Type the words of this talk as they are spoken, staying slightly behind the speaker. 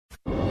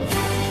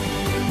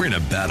We're in a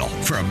battle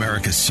for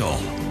America's soul.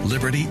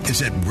 Liberty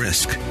is at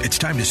risk. It's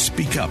time to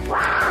speak up.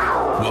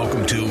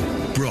 Welcome to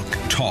Brooke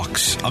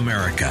Talks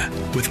America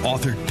with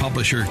author,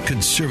 publisher,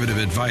 conservative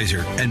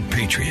advisor, and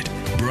patriot,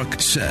 Brooke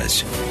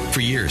Says.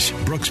 For years,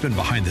 Brooke's been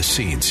behind the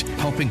scenes,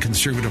 helping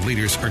conservative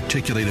leaders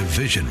articulate a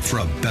vision for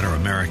a better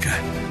America.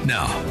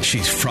 Now,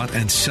 she's front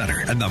and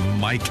center, and the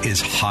mic is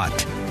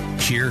hot.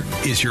 Here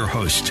is your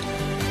host,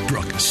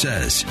 Brooke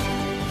Says.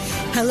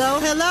 Hello,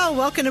 hello.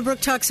 Welcome to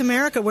Brooke Talks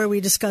America, where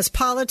we discuss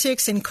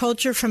politics and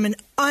culture from an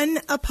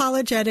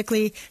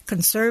unapologetically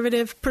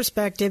conservative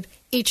perspective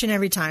each and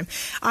every time.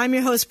 I'm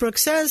your host, Brooke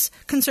Says,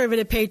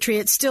 conservative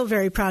patriot, still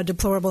very proud,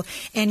 deplorable,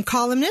 and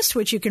columnist,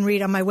 which you can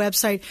read on my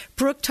website,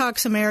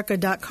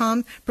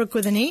 BrookeTalksAmerica.com, Brooke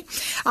with an E.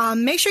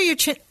 Make sure you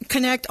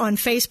connect on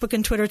Facebook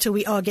and Twitter till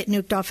we all get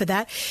nuked off of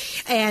that.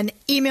 And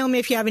email me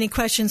if you have any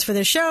questions for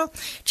the show.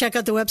 Check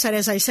out the website.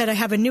 As I said, I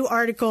have a new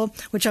article,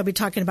 which I'll be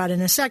talking about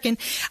in a second.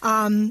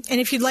 And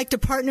if you'd like to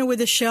partner with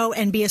the show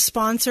and be a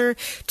sponsor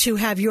to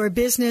have your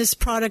business,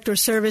 product, or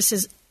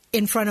services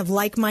in front of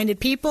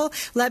like-minded people,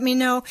 let me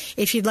know.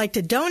 If you'd like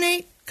to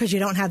donate, because you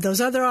don't have those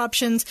other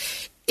options,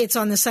 it's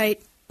on the site.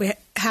 We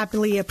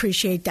happily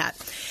appreciate that.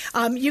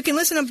 You can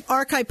listen to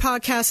archive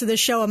podcasts of this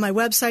show on my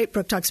website,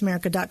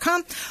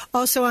 BrookeTalksAmerica.com.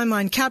 Also, I'm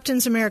on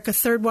Captain's America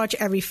Third Watch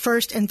every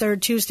first and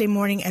third Tuesday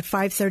morning at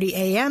 5:30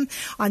 a.m.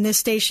 on this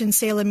station,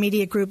 Salem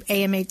Media Group,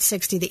 AM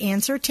 860, The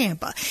Answer,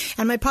 Tampa.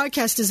 And my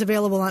podcast is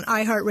available on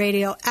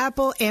iHeartRadio,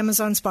 Apple,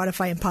 Amazon,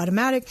 Spotify, and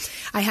Podomatic.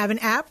 I have an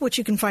app, which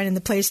you can find in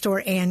the Play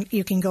Store, and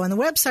you can go on the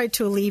website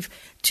to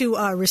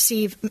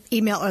receive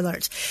email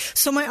alerts.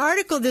 So my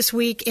article this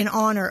week in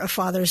honor of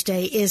Father's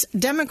Day is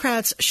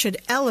Democrats should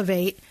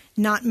elevate,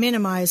 not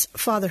minimize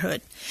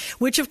fatherhood,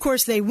 which of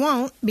course they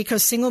won't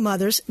because single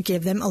mothers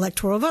give them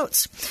electoral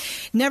votes.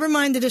 Never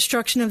mind the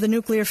destruction of the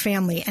nuclear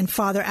family and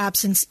father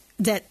absence,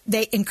 that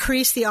they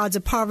increase the odds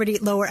of poverty,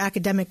 lower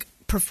academic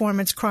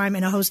performance, crime,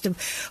 and a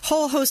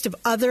whole host of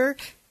other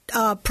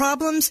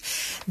problems.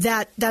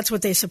 That's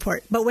what they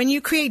support. But when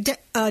you create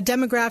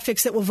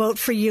demographics that will vote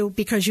for you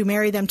because you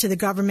marry them to the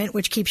government,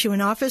 which keeps you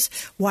in office,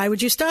 why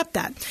would you stop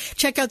that?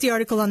 Check out the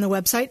article on the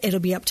website.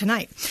 It'll be up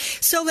tonight.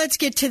 So let's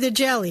get to the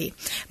jelly.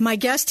 My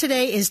guest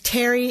today is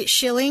Terry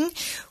Schilling,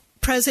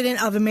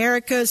 president of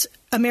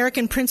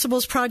American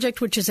Principles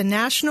Project, which is a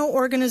national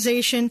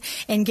organization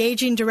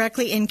engaging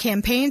directly in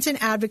campaigns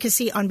and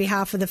advocacy on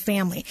behalf of the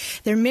family.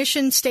 Their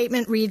mission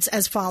statement reads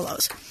as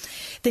follows.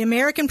 The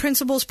American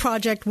Principles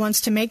Project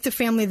wants to make the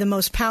family the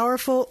most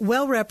powerful,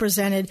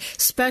 well-represented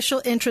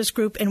special interest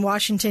group in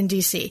Washington,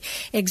 D.C.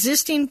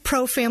 Existing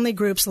pro-family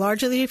groups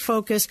largely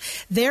focus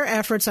their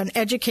efforts on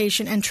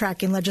education and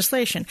tracking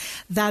legislation.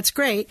 That's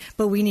great,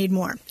 but we need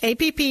more.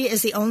 APP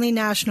is the only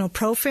national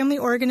pro-family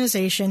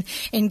organization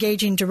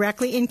engaging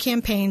directly in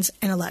campaigns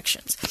and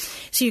elections.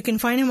 So you can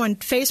find him on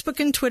Facebook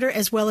and Twitter,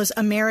 as well as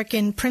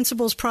American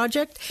Principles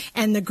Project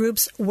and the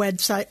group's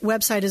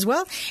website as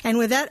well. And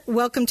with that,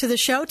 welcome to the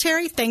show,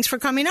 Terry. Thanks for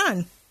coming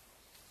on.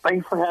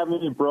 Thanks for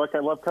having me, Brooke. I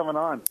love coming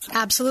on.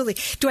 Absolutely.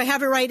 Do I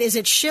have it right? Is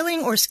it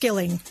Schilling or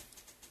Skilling?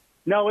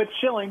 No, it's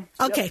Schilling.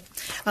 Okay. Yep.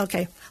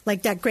 Okay.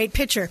 Like that great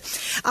picture.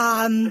 So,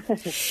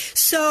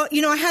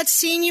 I had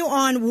seen you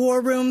on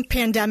War Room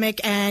Pandemic,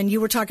 and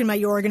you were talking about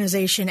your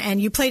organization, and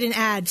you played an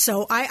ad.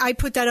 So I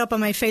put that up on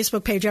my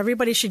Facebook page.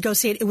 Everybody should go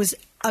see it. It was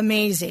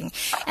amazing.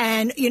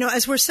 And,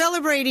 as we're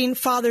celebrating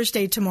Father's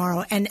Day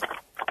tomorrow, and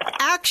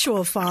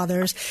actual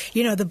fathers,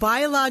 the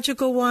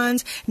biological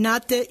ones,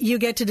 not that you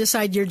get to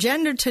decide your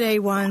gender today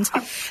ones.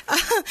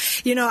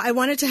 I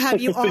wanted to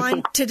have you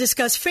on to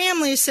discuss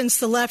families, since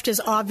the left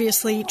is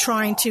obviously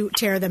trying to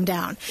tear them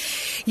down.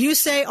 You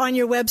say on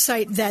your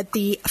website that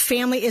the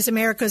family is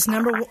America's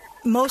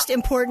most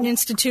important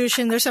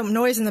institution. There's some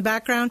noise in the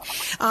background,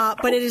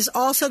 but it is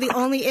also the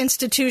only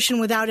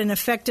institution without an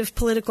effective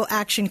political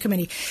action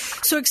committee.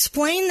 So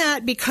explain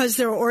that, because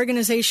there are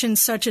organizations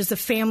such as the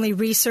Family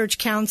Research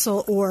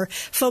Council or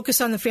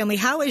Focus on the Family.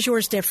 How is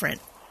yours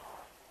different?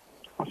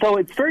 So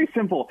it's very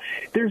simple.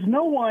 There's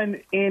no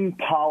one in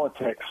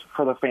politics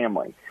for the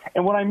family.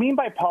 And what I mean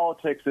by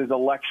politics is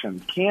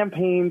elections,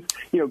 campaigns,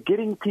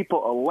 getting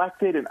people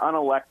elected and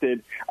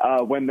unelected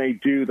when they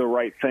do the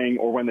right thing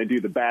or when they do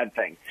the bad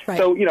thing. Right.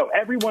 So,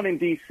 everyone in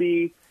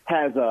D.C.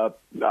 has a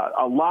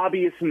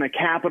lobbyist in the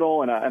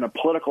Capitol and a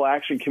political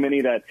action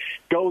committee that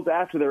goes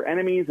after their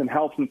enemies and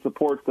helps and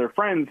supports their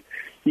friends.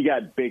 You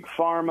got big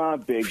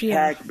pharma, big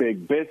tech,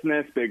 big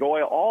business, big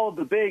oil, all of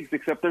the bigs,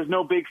 except there's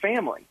no big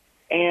family.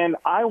 And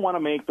I want to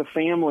make the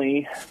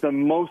family the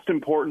most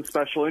important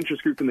special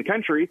interest group in the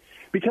country,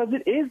 because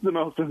it is the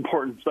most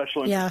important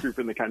special interest group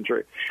in the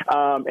country.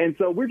 And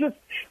so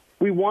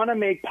we want to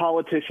make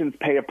politicians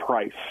pay a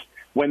price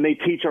when they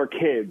teach our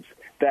kids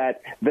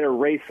that they're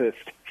racist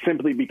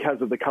simply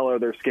because of the color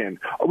of their skin.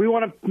 Or we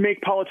want to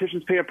make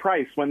politicians pay a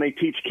price when they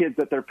teach kids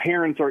that their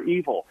parents are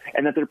evil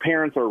and that their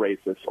parents are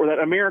racist, or that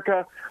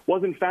America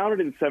wasn't founded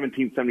in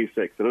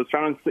 1776, that it was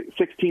founded in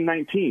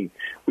 1619.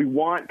 We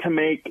want to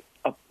make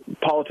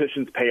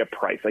politicians pay a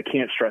price. I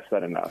can't stress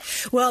that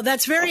enough. Well,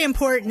 that's very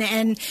important.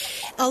 And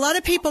a lot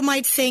of people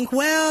might think,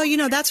 well,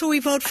 that's what we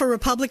vote for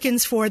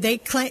Republicans for. They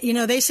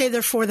say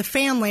they're for the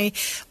family,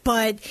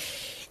 but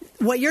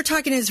what you're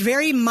talking is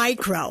very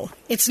micro.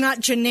 It's not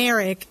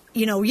generic.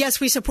 Yes,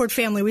 we support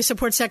family, we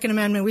support Second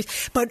Amendment,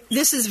 but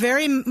this is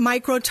very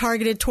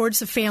micro-targeted towards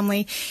the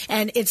family,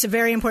 and it's a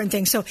very important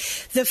thing. So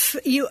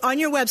on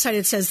your website,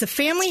 it says the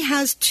family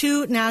has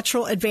two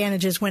natural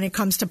advantages when it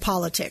comes to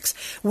politics.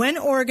 When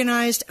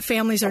organized,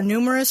 families are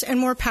numerous and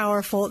more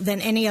powerful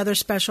than any other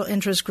special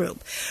interest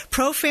group.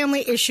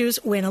 Pro-family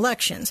issues win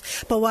elections.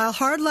 But while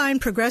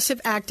hardline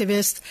progressive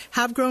activists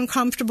have grown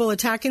comfortable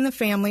attacking the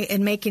family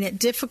and making it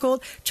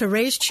difficult to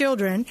raise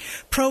children,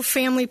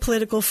 pro-family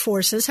political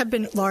forces have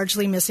been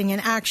largely missing in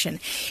action.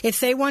 If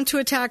they want to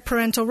attack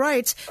parental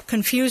rights,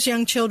 confuse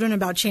young children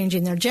about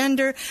changing their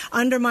gender,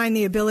 undermine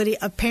the ability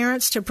of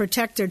parents to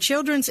protect their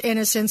children's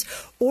innocence,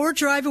 or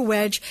drive a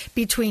wedge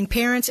between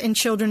parents and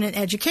children in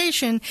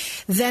education,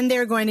 then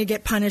they're going to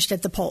get punished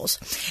at the polls.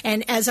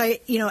 And as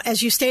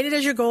you stated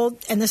as your goal,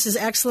 and this is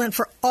excellent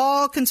for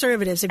all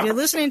conservatives, if you're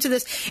listening to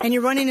this and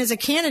you're running as a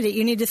candidate,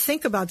 you need to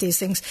think about these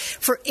things.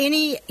 For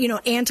any,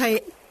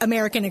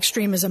 anti-American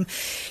extremism,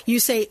 you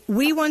say,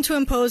 we want to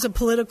impose a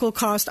political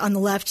cost on the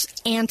left's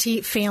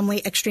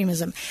anti-family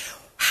extremism.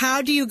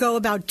 How do you go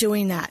about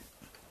doing that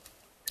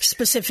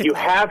specifically?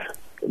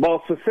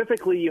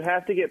 Specifically, you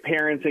have to get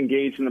parents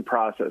engaged in the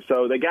process.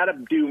 So they got to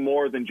do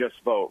more than just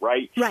vote,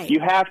 right? Right. You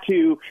have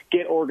to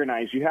get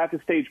organized. You have to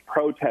stage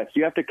protests.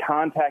 You have to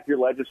contact your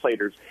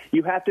legislators.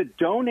 You have to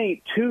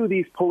donate to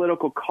these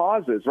political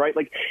causes, right?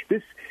 Like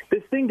this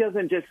thing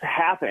doesn't just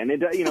happen.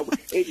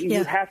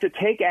 You have to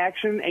take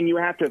action, and you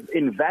have to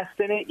invest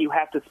in it. You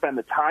have to spend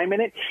the time in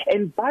it.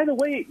 And by the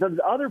way, the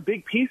other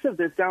big piece of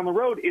this down the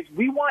road is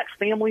we want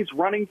families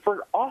running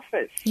for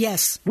office.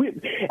 Yes.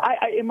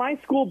 In my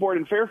school board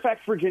in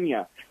Fairfax,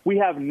 Virginia, we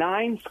have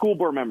 9 school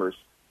board members.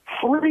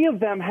 3 of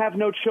them have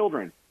no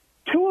children.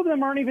 2 of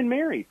them aren't even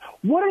married.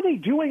 What are they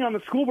doing on the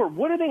school board?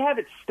 What do they have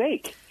at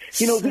stake?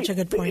 Such a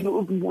good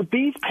point.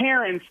 These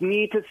parents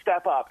need to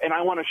step up, and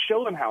I want to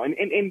show them how.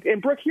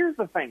 And Brooke, here's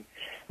the thing.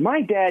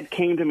 My dad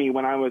came to me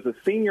when I was a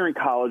senior in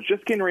college,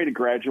 just getting ready to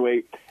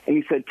graduate, and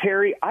he said,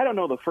 Terry, I don't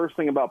know the first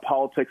thing about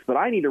politics, but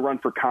I need to run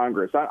for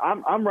Congress.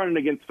 I'm running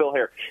against Phil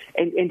Hare.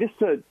 And just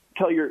to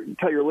tell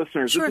your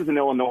listeners, Sure. This is in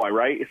Illinois,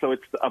 right? So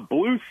it's a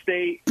blue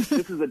state.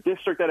 This is a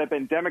district that had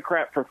been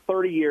Democrat for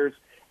 30 years.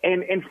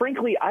 And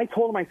frankly, I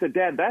told him, I said,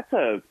 Dad,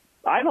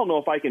 I don't know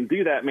if I can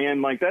do that,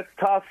 man. Like, that's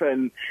tough.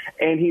 And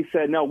he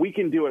said, no, we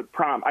can do it.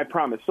 I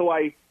promise. So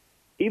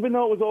even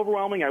though it was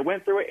overwhelming, I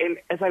went through it. And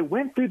as I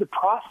went through the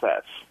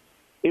process,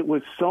 it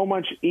was so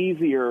much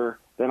easier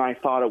than I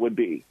thought it would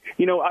be.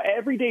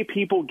 Everyday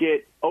people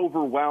get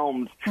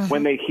overwhelmed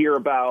when they hear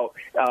about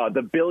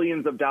the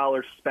billions of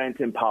dollars spent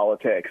in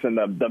politics and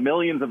the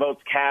millions of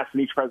votes cast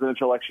in each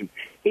presidential election.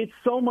 It's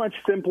so much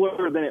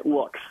simpler than it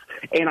looks.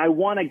 And I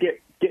want to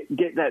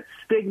get that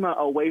stigma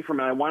away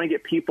from it. I want to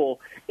get people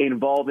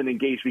involved and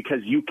engaged because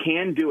you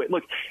can do it.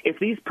 Look, if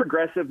these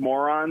progressive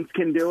morons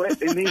can do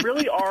it, and they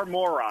really are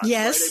morons.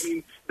 Yes.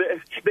 Right?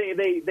 I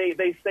mean,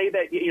 they say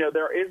that,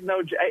 there is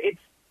no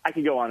I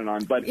can go on and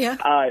on, but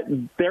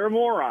they're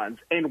morons,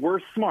 and we're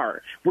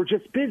smart. We're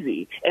just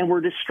busy, and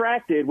we're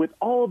distracted with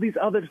all of these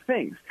other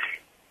things.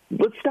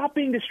 Let's stop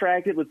being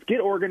distracted. Let's get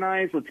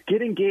organized. Let's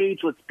get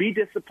engaged. Let's be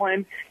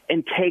disciplined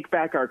and take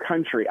back our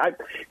country.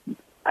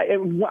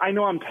 I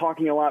know I'm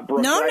talking a lot,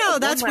 Brooke. No,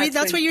 that's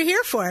what you're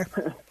here for.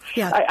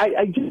 Yeah.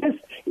 I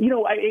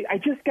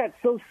just got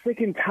so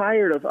sick and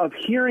tired of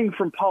hearing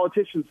from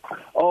politicians,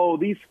 oh,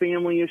 these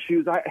family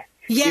issues.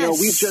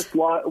 Yes.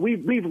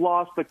 We've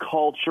lost the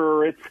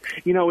culture.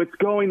 It's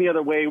going the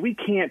other way. We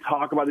can't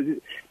talk about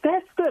it.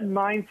 That's the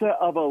mindset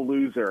of a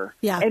loser.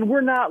 Yeah. And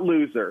we're not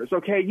losers,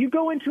 okay? You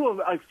go into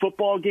a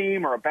football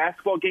game or a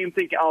basketball game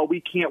thinking, oh,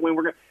 we can't win.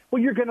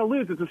 Well, you're going to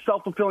lose. It's a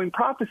self-fulfilling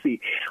prophecy.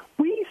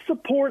 We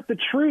support the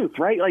truth,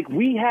 right? Like,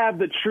 we have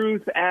the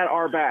truth at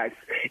our backs.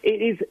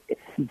 It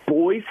is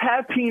boys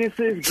have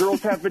penises,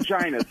 girls have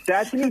vaginas.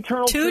 That's an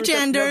eternal truth. 2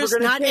 genders,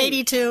 not change.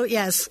 82,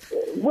 yes.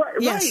 Right.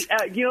 Yes.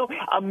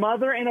 A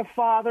mother and a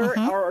father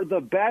are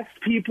the best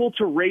people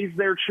to raise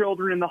their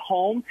children in the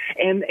home,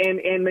 and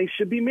they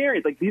should be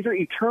married. Like, these are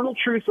eternal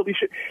truths that we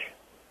should...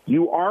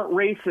 You aren't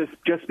racist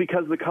just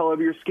because of the color of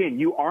your skin.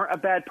 You aren't a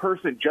bad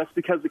person just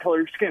because of the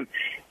color of your skin.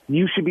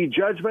 You should be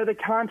judged by the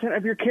content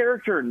of your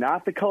character,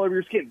 not the color of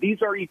your skin.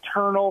 These are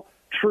eternal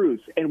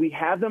truths, and we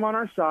have them on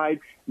our side.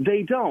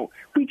 They don't.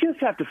 We just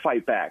have to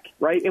fight back,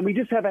 right? And we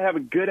just have to have a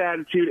good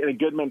attitude and a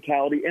good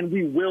mentality, and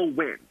we will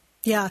win.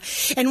 Yeah.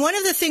 And one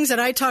of the things that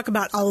I talk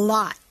about a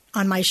lot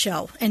on my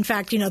show, in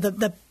fact,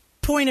 the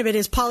point of it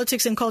is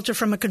politics and culture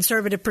from a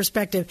conservative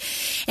perspective.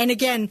 And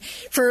again,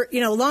 for,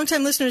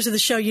 longtime listeners of the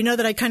show, you know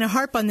that I kind of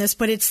harp on this,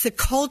 but it's the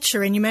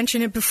culture, and you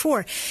mentioned it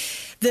before.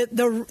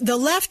 The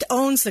left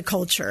owns the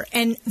culture,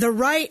 and the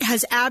right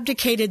has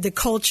abdicated the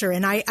culture.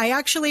 And I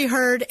actually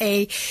heard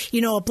a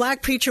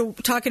black preacher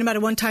talking about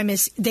it one time.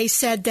 They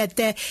said that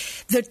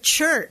the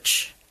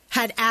church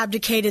had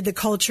abdicated the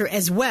culture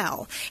as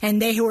well.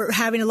 And they were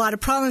having a lot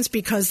of problems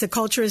because the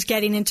culture is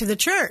getting into the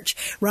church,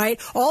 right?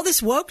 All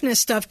this wokeness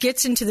stuff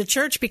gets into the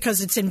church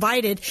because it's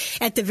invited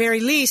at the very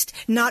least,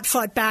 not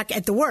fought back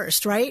at the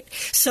worst, right?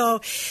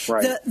 So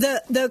right.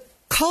 the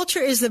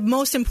culture is the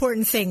most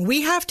important thing.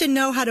 We have to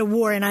know how to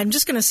war, and I'm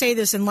just going to say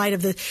this in light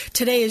of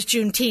today is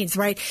Juneteenth,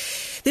 right?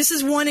 This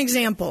is one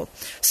example.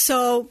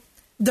 So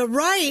the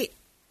right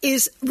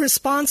is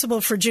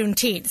responsible for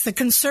Juneteenth.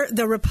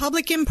 The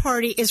Republican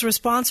Party is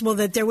responsible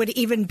that there would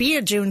even be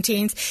a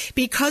Juneteenth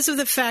because of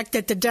the fact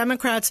that the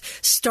Democrats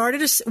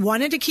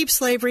wanted to keep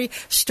slavery,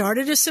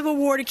 started a civil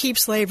war to keep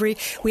slavery.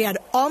 We had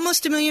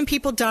almost 1 million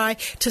people die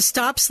to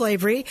stop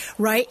slavery,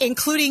 right,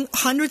 including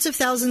hundreds of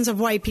thousands of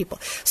white people.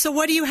 So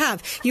what do you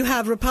have? You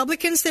have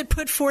Republicans that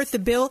put forth the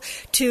bill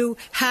to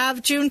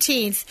have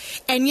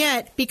Juneteenth, and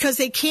yet because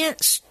they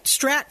can't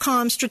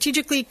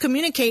strategically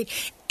communicate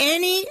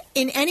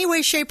in any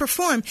way, shape, or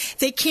form,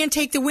 they can't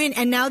take the win,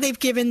 and now they've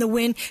given the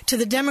win to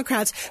the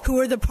Democrats, who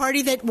are the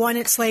party that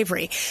wanted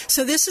slavery.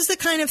 So this is the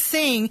kind of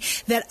thing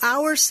that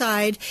our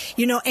side,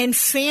 and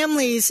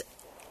families,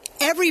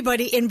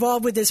 everybody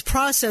involved with this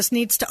process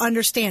needs to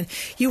understand.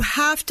 You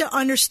have to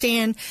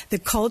understand the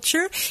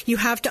culture. You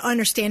have to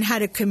understand how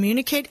to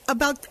communicate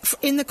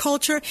in the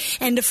culture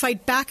and to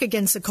fight back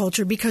against the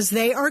culture, because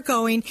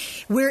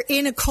we're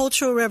in a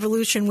cultural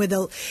revolution with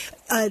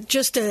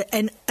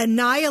an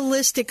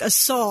nihilistic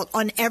assault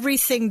on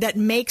everything that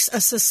makes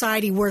a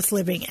society worth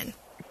living in.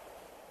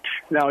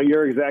 No,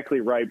 you're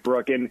exactly right,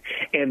 Brooke. And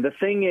the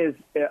thing is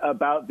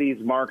about these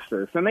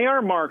Marxists, and they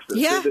are Marxists.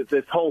 Yeah.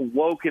 This whole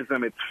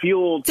wokeism, it's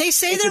fueled. They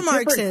say they're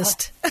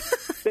Marxist.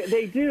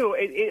 They do.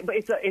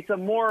 It's a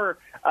more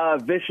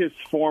vicious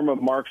form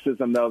of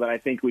Marxism, though, than I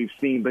think we've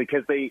seen,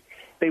 because they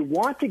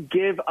want to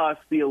give us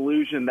the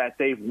illusion that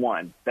they've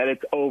won, that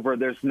it's over,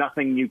 there's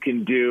nothing you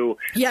can do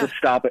to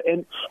stop it.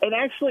 And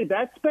actually,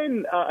 that's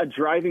been a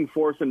driving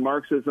force in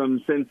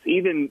Marxism since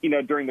even,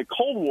 during the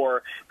Cold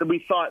War, that we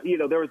thought,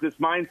 there was this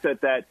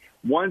mindset that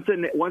once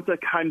a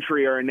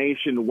country or a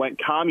nation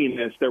went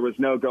communist, there was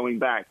no going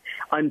back.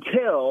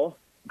 Until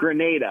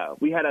Grenada.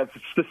 We had a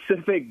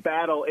specific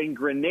battle in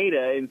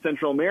Grenada in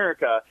Central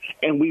America,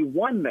 and we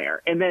won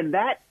there. And then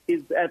that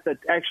is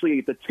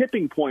actually the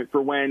tipping point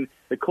for when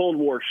the Cold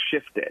War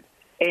shifted.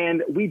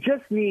 And we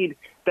just need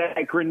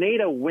that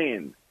Grenada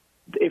win.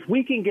 If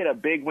we can get a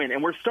big win,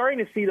 and we're starting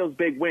to see those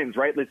big wins,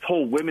 right? This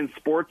whole women's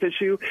sports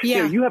issue.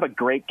 Yeah. You have a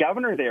great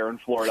governor there in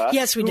Florida.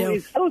 Yes, we do.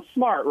 He's so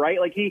smart, right?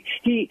 Like he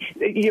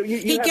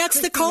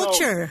gets the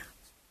culture.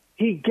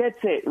 He gets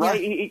it,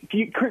 right?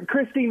 Yeah.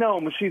 Kristi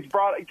Noem, she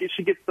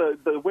gets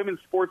the women's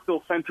sports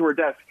bill sent to her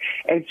desk,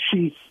 and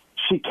she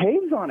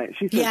caves on it.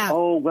 She says,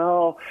 "Oh,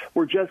 well,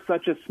 we're just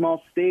such a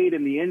small state,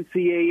 and the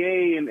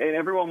NCAA and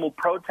everyone will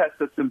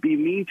protest us and be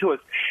mean to us."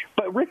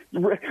 But Rick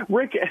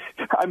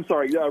I'm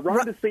sorry,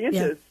 Ron DeSantis.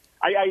 Yeah.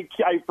 I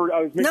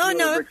was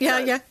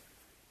yeah.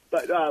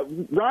 But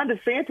Ron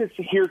DeSantis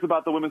hears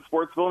about the women's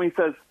sports bill, and he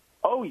says,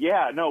 "Oh,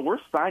 yeah, no, we're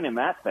signing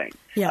that thing.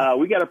 Yeah.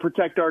 We got to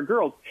protect our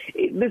girls."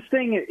 This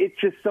thing, it's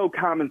just so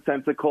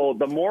commonsensical.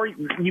 The more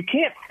you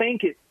can't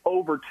think it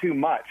over too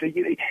much.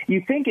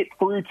 You think it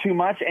through too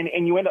much,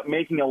 and you end up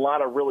making a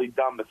lot of really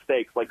dumb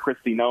mistakes like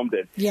Kristi Noem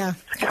did. Yeah.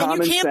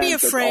 And you can't be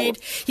afraid.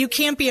 You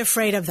can't be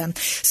afraid of them.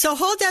 So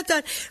hold that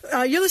thought.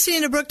 You're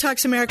listening to Brooke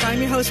Talks America.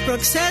 I'm your host,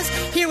 Brooke Says,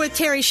 here with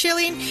Terry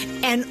Schilling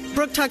and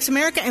Brooke Talks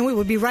America, and we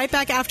will be right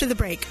back after the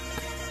break.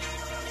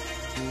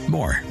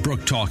 More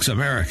Brooke Talks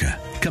America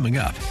coming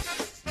up.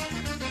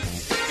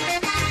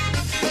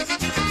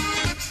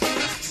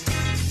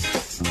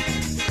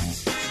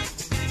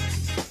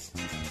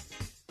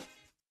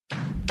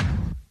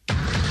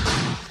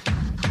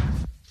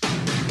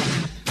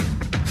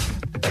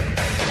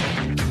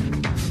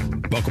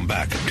 Welcome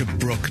back to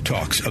Brooke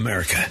Talks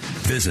America.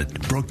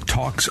 Visit Brooke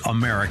Talks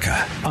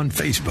America on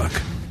Facebook.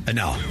 And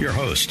now, your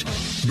host,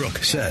 Brooke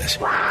Says.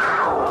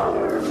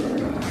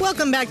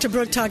 Welcome back to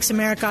Brooke Talks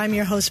America. I'm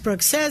your host,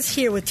 Brooke Says,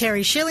 here with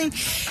Terry Schilling.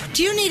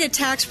 Do you need a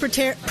tax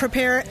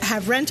preparer,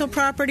 have rental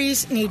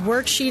properties, need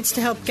worksheets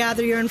to help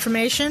gather your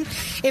information?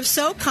 If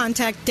so,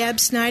 contact Deb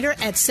Snyder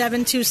at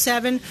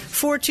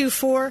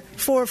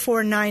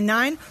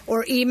 727-424-4499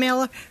 or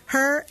email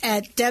her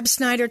at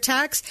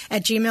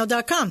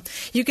debsnydertax@gmail.com.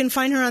 You can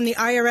find her on the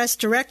IRS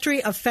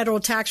Directory of Federal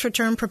Tax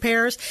Return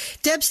Preparers.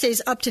 Deb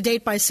stays up to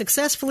date by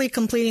successfully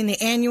completing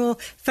the annual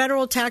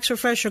Federal Tax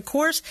Refresher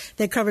course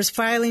that covers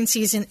filing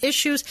season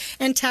issues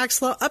and tax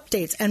law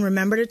updates. And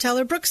remember to tell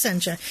her Brooke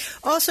sent you.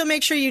 Also,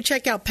 make sure you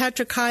check out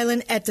Patrick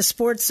Hyland at the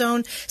Sports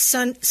Zone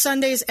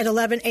Sundays at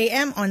 11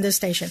 a.m. on this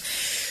station.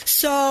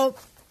 So,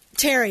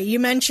 Terry, you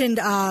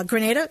mentioned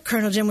Grenada.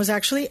 Colonel Jim was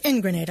actually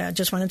in Grenada. I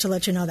just wanted to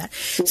let you know that.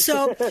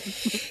 So,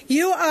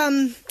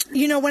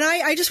 when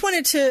I just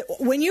wanted to,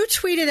 when you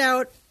tweeted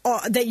out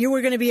that you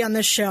were going to be on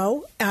the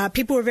show.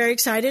 People were very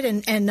excited,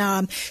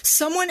 and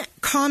someone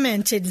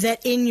commented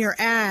that in your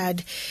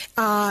ad,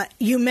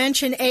 you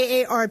mentioned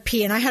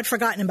AARP, and I had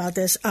forgotten about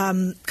this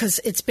because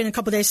it's been a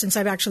couple of days since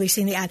I've actually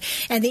seen the ad,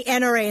 and the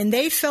NRA, and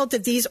they felt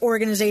that these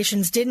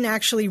organizations didn't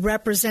actually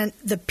represent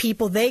the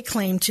people they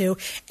claim to,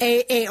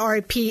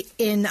 AARP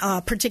in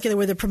particular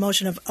with the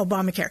promotion of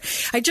Obamacare.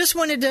 I just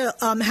wanted to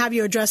have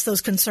you address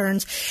those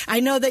concerns. I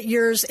know that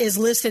yours is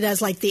listed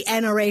as like the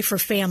NRA for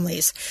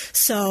families,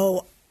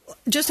 so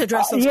just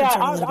address those concerns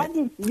a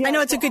little bit. I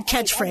know it's a good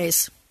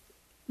catchphrase.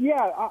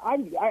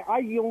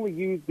 I only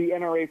use the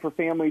NRA for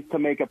families to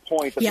make a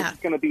point that this is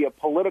going to be a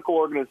political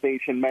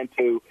organization meant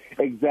to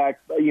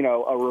exact,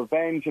 a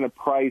revenge and a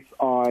price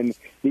on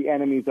the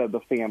enemies of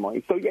the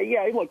family. So,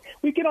 look,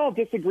 we can all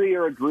disagree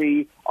or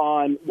agree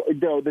on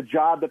the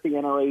job that the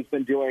NRA has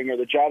been doing or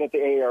the job that the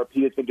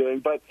AARP has been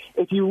doing. But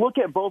if you look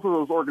at both of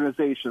those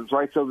organizations,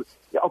 right, so,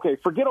 okay,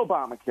 forget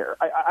Obamacare.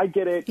 I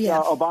get it.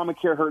 Yeah.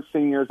 Obamacare hurts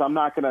seniors. I'm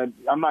not going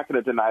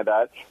to deny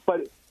that.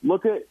 But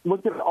look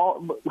at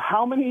all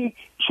how many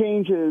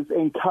changes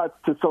and cuts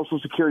to Social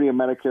Security and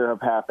Medicare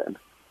have happened.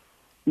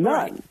 None.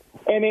 Right.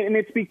 And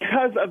it's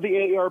because of the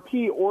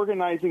AARP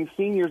organizing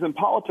seniors in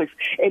politics.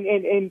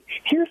 And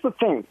here's the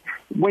thing.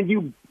 When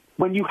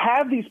you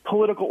have these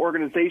political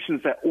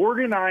organizations that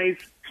organize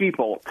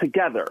people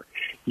together,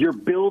 you're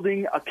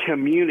building a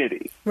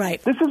community.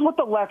 Right. This is what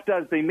the left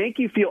does. They make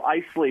you feel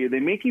isolated. They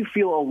make you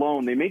feel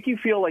alone. They make you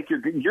feel like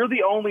you're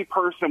the only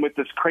person with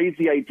this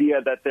crazy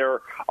idea that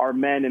there are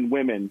men and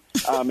women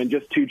and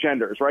just two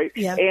genders, right?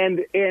 Yeah.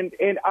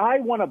 And I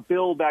want to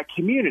build that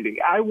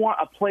community. I want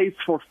a place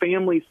for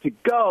families to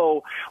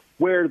go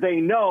where they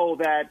know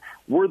that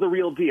we're the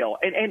real deal.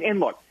 And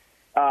look,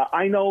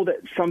 I know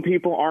that some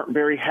people aren't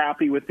very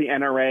happy with the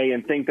NRA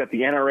and think that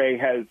the NRA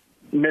has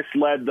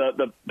misled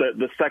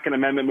the Second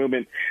Amendment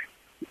movement.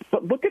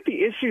 But look at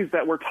the issues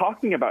that we're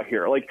talking about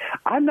here. Like,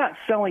 I'm not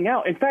selling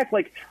out. In fact,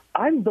 like,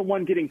 I'm the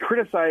one getting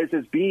criticized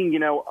as being, a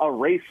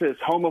racist,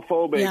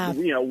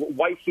 homophobic,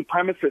 white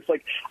supremacist.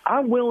 Like,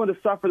 I'm willing to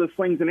suffer the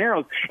slings and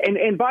arrows.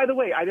 And by the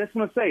way, I just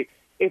want to say,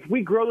 if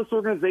we grow this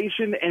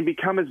organization and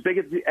become as big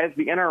as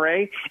the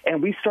NRA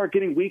and we start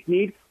getting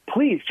weak-kneed,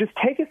 please just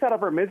take us out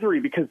of our misery,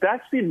 because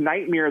that's the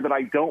nightmare that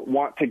I don't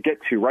want to get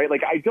to, right?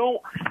 Like,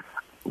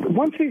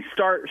 once we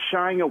start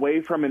shying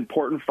away from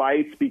important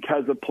fights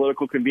because of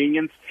political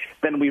convenience,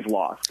 then we've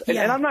lost. And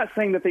I'm not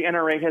saying that the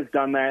NRA has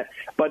done that,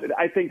 but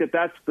I think that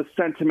that's the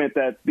sentiment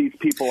that these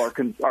people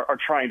are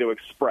trying to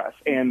express.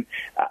 And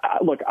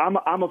look, I'm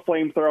a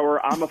flamethrower.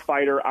 I'm a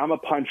fighter. I'm a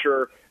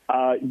puncher.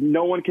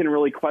 No one can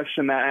really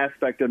question that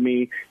aspect of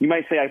me. You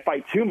might say I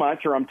fight too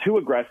much or I'm too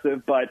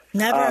aggressive, but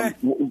never.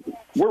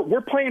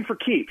 We're playing for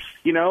keeps.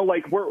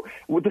 Like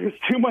there's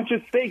too much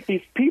at stake.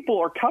 These people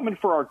are coming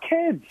for our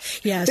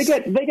kids. Yes,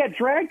 they got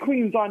drag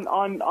queens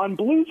on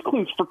Blue's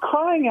Clues, for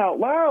crying out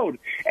loud,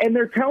 and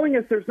they're telling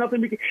us there's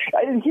nothing we can.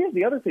 And here's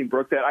the other thing,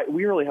 Brooke, that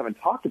we really haven't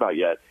talked about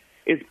yet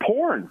is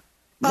porn.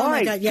 Oh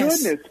my God,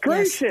 yes. Goodness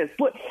gracious! Yes.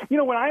 Look,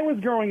 when I was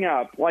growing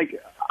up, like,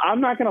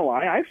 I'm not going to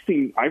lie, I've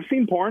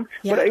seen porn,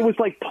 but it was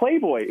like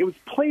Playboy. It was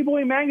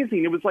Playboy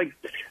magazine. It was like,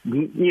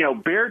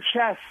 bare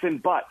chests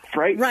and butts,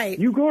 right? Right.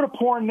 You go to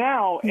porn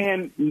now,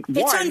 and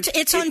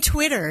it's on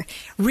Twitter.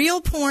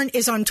 Real porn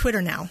is on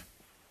Twitter now.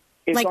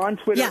 It's on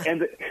Twitter,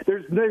 and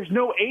there's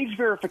no age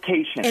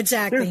verification.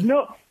 Exactly.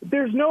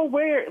 There's no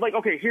way. Like,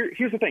 okay,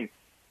 here's the thing.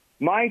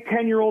 My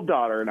 10-year-old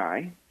daughter and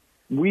I,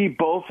 we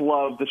both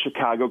love the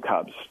Chicago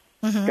Cubs.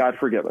 Mm-hmm. God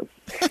forgive us.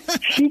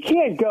 She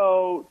can't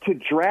go to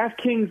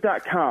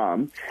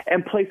DraftKings.com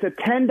and place a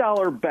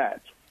 $10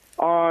 bet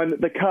on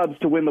the Cubs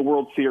to win the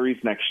World Series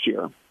next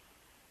year.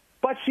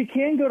 But she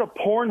can go to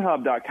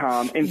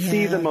Pornhub.com and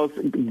see the most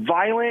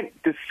violent,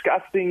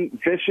 disgusting,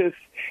 vicious,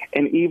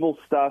 and evil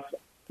stuff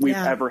we've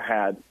ever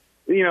had.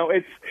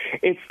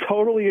 It's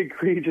totally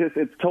egregious.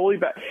 It's totally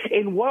bad.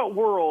 In what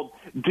world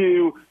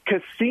do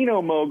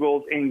casino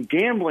moguls and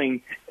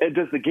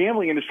does the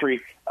gambling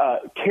industry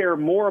care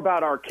more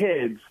about our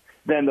kids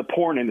than the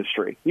porn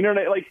industry?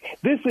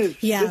 This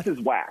is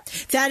whack.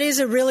 That is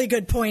a really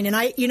good point. And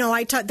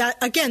I taught that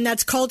again,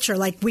 that's culture.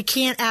 Like, we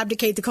can't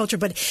abdicate the culture,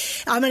 but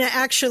I'm going to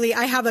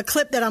I have a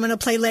clip that I'm going to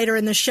play later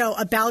in the show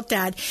about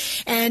that.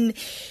 And,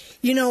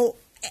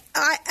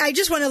 I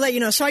just want to let you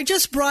know. So I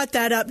just brought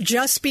that up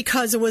just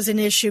because it was an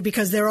issue,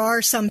 because there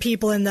are some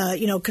people in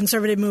the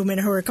conservative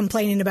movement who are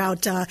complaining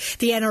about the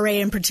NRA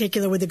in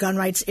particular with the gun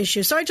rights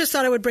issue. So I just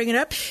thought I would bring it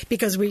up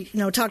because we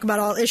talk about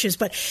all issues.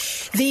 But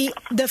the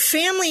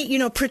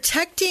family,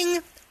 protecting.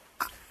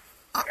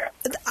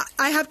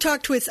 I have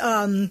talked with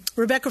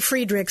Rebecca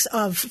Friedrichs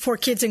of For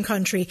Kids and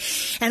Country,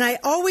 and I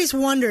always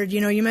wondered.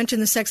 You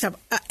mentioned the sex stuff,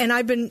 and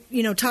I've been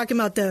talking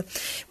about the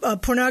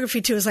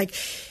pornography too. Is like.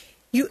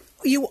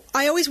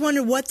 I always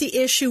wonder what the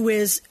issue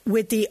is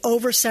with the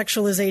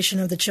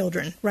over-sexualization of the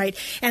children, right?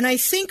 And I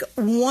think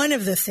one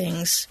of the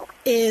things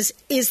is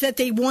that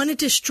they want to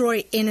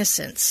destroy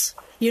innocence.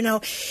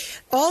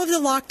 All of the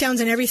lockdowns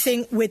and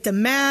everything with the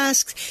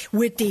masks,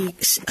 with the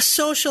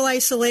social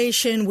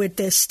isolation, with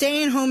the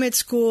staying home at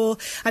school.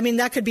 I mean,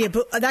 that could be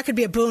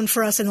a boon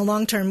for us in the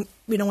long term,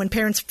 when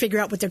parents figure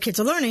out what their kids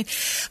are learning.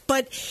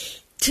 But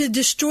to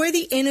destroy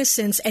the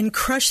innocence and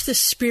crush the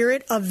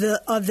spirit of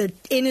the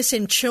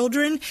innocent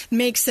children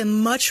makes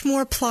them much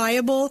more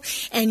pliable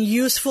and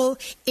useful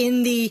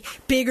in the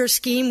bigger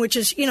scheme, which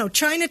is,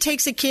 China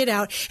takes a kid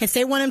out. If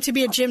they want him to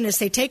be a gymnast,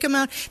 they take him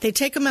out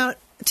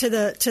to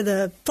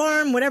the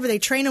farm, whatever, they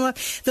train them up.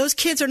 Those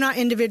kids are not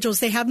individuals.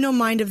 They have no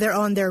mind of their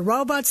own. They're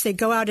robots. They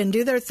go out and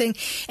do their thing,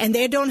 and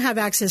they don't have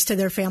access to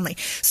their family.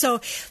 So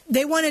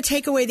they want to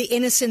take away the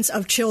innocence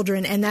of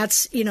children, and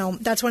that's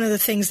one of the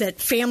things that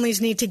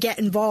families need to get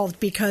involved,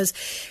 because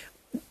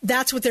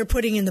that's what they're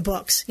putting in the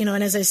books.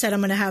 And as I said, I'm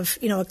going to have,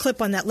 a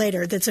clip on that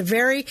later. That's a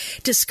very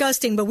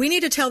disgusting, but we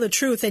need to tell the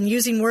truth, and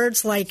using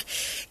words like,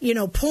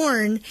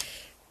 porn.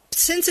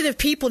 Sensitive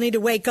people need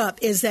to wake up,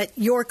 is that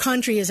your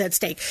country is at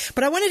stake.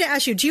 But I wanted to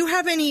ask you, do you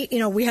have any,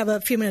 we have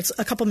a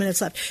couple minutes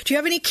left. Do you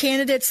have any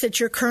candidates that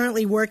you're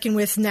currently working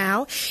with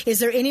now? Is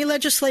there any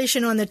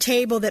legislation on the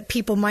table that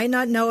people might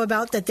not know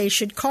about that they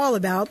should call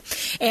about?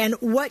 And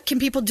what can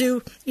people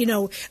do,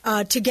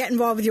 to get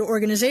involved with your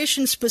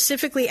organization,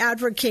 specifically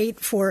advocate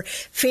for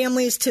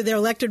families to their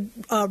elected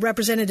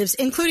representatives,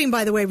 including,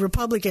 by the way,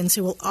 Republicans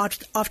who will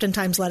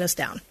oftentimes let us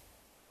down?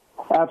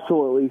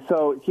 Absolutely.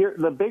 So here,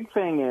 the big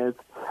thing is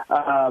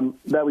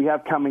that we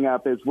have coming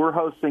up is we're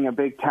hosting a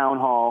big town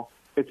hall.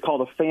 It's called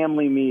a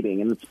family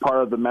meeting, and it's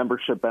part of the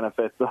membership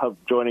benefits of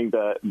joining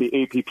the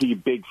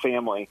APP big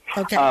family.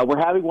 Okay. We're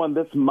having one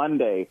this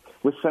Monday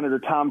with Senator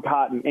Tom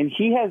Cotton, and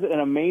he has an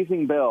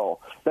amazing bill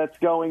that's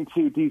going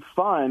to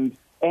defund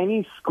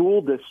any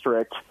school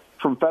district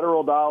from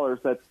federal dollars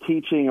that's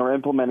teaching or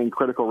implementing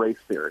critical race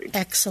theory.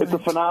 Excellent.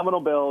 It's a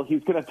phenomenal bill.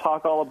 He's going to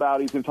talk all about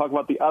it. He's going to talk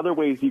about the other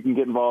ways you can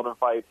get involved and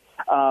fight.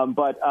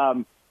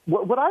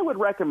 What I would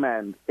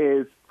recommend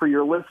is for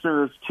your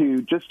listeners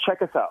to just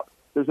check us out.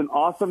 There's an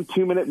awesome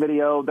 2-minute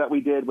video that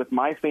we did with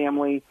my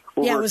family.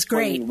 Yeah, it was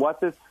great.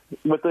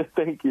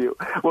 Thank you.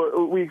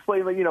 We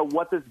explain,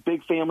 what this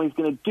big family is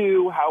going to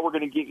do, how we're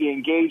going to get you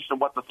engaged, and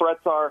what the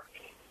threats are.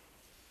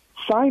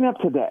 Sign up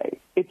today.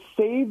 It's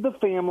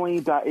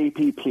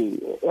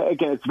savethefamily.app.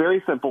 Again, it's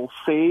very simple,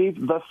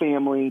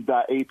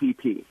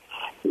 savethefamily.app.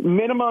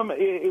 Minimum,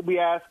 we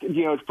ask,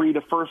 for you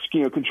to first,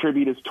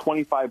 contribute is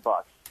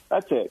 $25.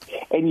 That's it.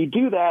 And you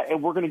do that,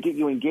 and we're going to get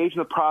you engaged in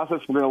the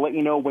process. We're going to let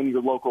you know when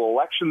your local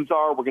elections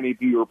are. We're going to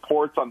give you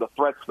reports on the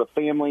threats to the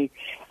family.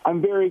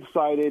 I'm very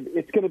excited.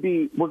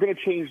 We're going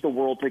to change the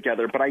world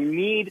together, but I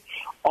need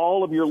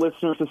all of your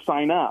listeners to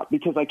sign up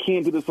because I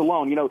can't do this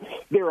alone.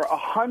 There are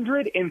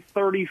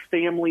 130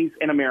 families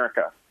in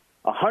America,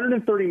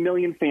 130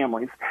 million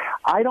families.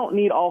 I don't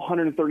need all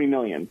 130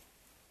 million.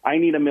 I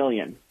need 1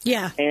 million.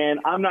 Yeah. And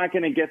I'm not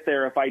going to get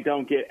there if I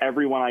don't get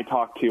everyone I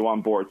talk to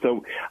on board.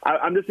 So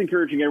I'm just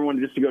encouraging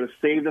everyone just to go to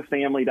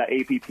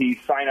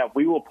savethefamily.app, sign up.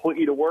 We will put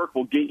you to work.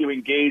 We'll get you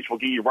engaged. We'll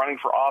get you running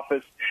for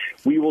office.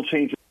 We will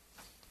change.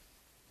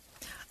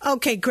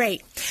 Okay,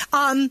 great.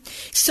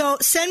 So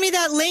send me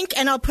that link,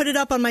 and I'll put it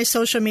up on my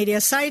social media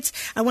sites.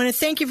 I want to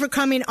thank you for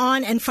coming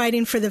on and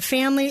fighting for the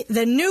family,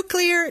 the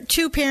nuclear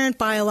two-parent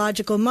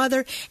biological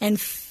mother and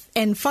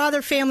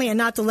father family, and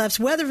not the left's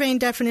weather vane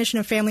definition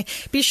of family.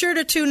 Be sure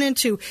to tune in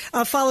to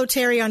follow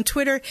Terry on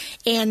Twitter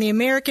and the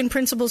American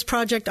Principles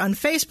Project on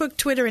Facebook,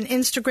 Twitter, and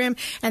Instagram,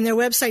 and their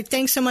website.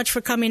 Thanks so much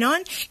for coming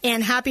on,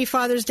 and happy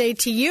Father's Day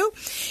to you.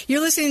 You're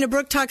listening to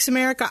Brooke Talks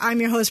America.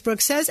 I'm your host, Brooke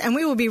Says, and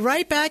we will be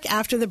right back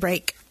after the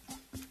break.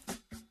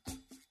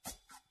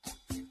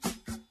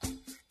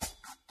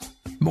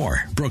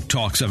 More Brooke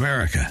Talks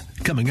America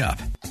coming up.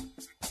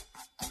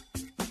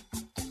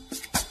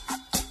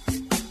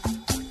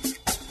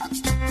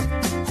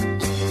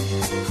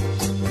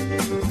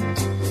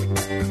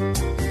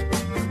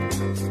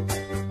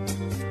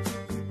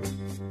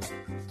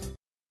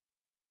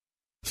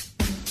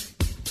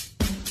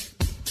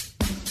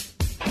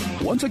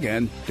 Once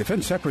again,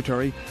 Defense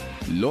Secretary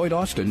Lloyd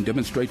Austin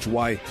demonstrates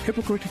why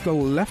hypocritical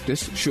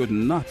leftists should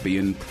not be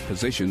in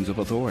positions of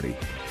authority.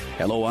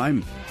 Hello,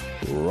 I'm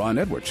Ron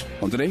Edwards.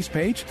 On today's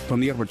page from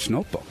the Edwards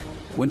Notebook,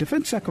 when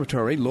Defense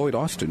Secretary Lloyd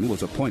Austin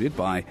was appointed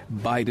by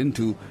Biden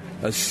to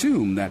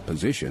assume that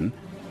position,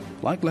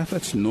 like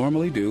leftists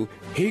normally do,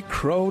 he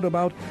crowed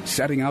about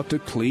setting out to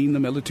clean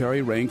the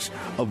military ranks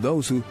of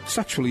those who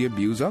sexually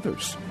abuse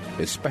others,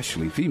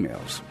 especially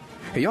females.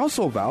 He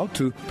also vowed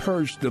to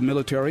purge the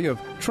military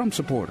of Trump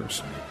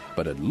supporters.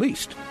 But at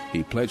least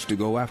he pledged to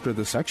go after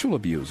the sexual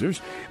abusers,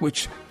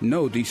 which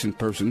no decent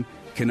person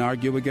can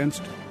argue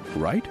against,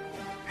 right?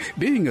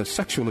 Being a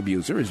sexual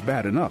abuser is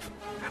bad enough.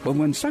 But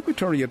when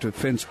Secretary of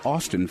Defense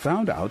Austin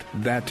found out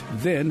that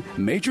then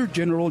Major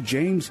General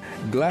James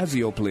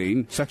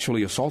Glazioplin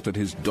sexually assaulted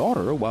his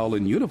daughter while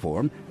in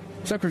uniform,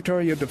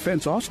 Secretary of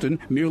Defense Austin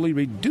merely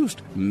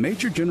reduced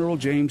Major General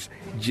James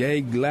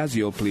J.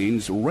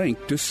 Glazioplin's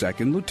rank to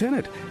second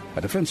lieutenant.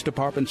 A Defense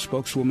Department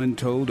spokeswoman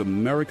told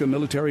American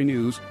Military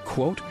News,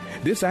 quote,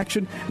 "This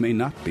action may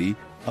not be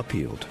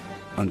appealed."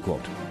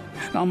 unquote.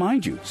 Now,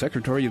 mind you,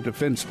 Secretary of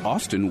Defense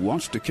Austin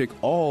wants to kick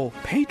all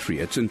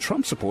patriots and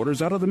Trump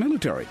supporters out of the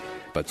military,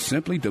 but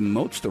simply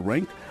demotes the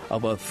rank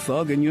of a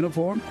thug in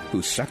uniform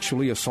who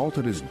sexually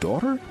assaulted his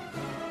daughter?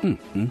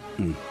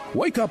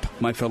 Wake up,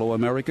 my fellow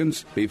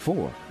Americans,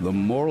 before the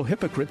moral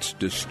hypocrites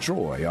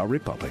destroy our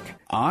republic.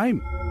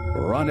 I'm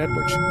Ron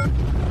Edwards.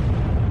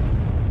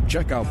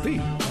 Check out the...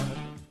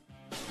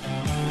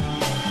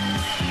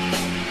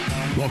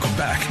 Welcome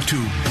back to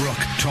Brooke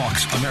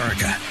Talks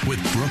America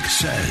with Brooke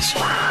Says.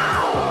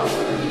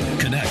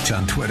 Connect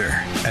on Twitter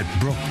at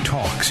Brooke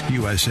Talks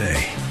USA.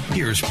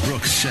 Here's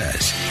Brooke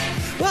Says.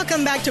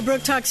 Welcome back to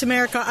Brooke Talks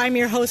America. I'm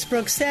your host,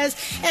 Brooke Says,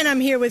 and I'm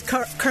here with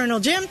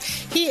Colonel Jim.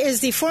 He is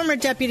the former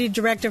Deputy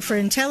Director for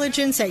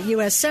Intelligence at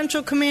U.S.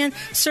 Central Command,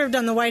 served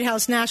on the White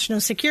House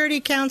National Security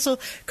Council,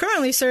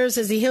 currently serves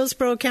as the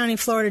Hillsborough County,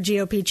 Florida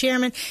GOP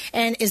chairman,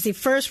 and is the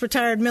first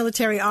retired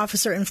military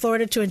officer in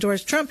Florida to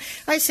endorse Trump.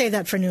 I say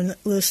that for new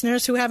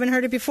listeners who haven't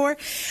heard it before.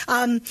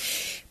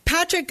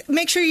 Patrick,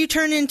 make sure you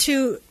turn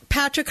into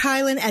Patrick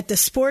Hyland at the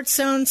Sports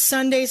Zone,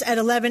 Sundays at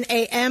 11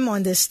 a.m.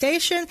 on this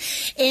station.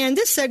 And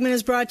this segment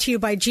is brought to you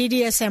by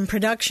GDSM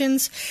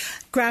Productions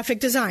Graphic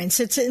Design.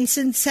 Since its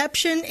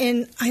inception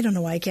in, I don't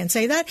know why I can't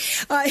say that,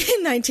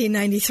 in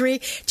 1993,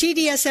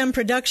 GDSM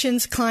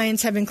Productions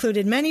clients have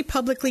included many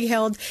publicly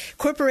held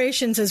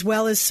corporations as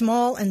well as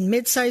small and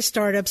mid-sized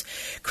startups.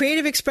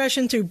 Creative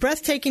expression through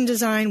breathtaking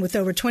design with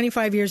over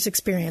 25 years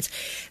experience.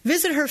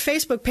 Visit her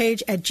Facebook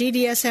page at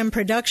GDSM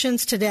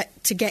Productions to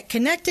get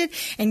connected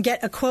and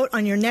get a quote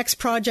on your next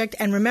project.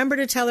 And remember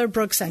to tell her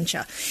Brooke sent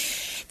you.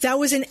 That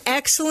was an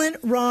excellent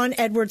Ron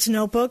Edwards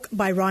notebook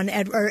by Ron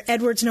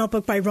Edwards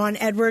notebook by Ron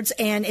Edwards,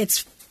 and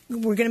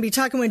we're going to be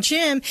talking with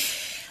Jim.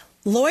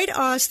 Lloyd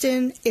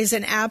Austin is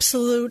an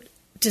absolute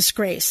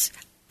disgrace.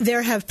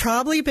 There have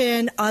probably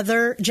been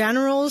other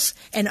generals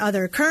and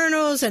other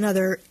colonels and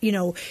other,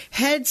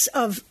 heads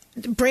of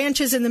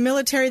branches in the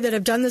military that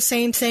have done the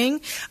same thing.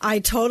 I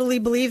totally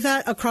believe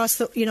that across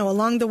the,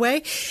 along the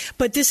way.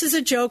 But this is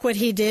a joke what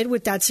he did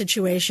with that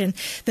situation.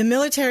 The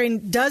military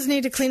does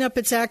need to clean up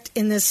its act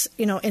in this,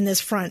 in this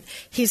front.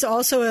 He's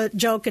also a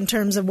joke in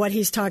terms of what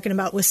he's talking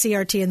about with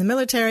CRT in the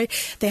military.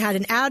 They had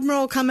an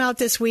admiral come out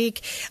this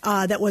week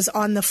that was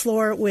on the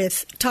floor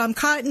with Tom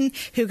Cotton,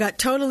 who got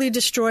totally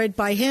destroyed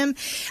by him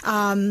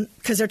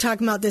because they're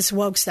talking about this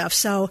woke stuff.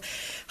 So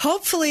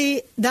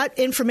hopefully that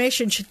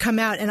information should come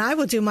out, and I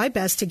will do my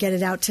best to get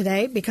it out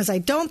today because I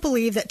don't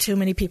believe that too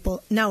many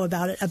people know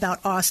about it, about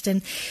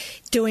Austin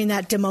doing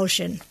that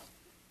demotion.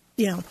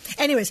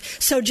 Anyways,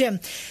 so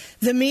Jim,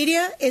 the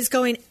media is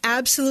going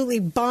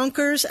absolutely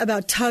bonkers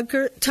about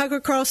Tucker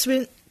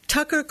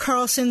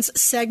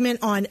Carlson's segment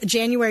on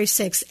January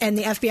 6th and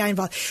the FBI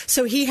involved.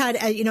 So he had,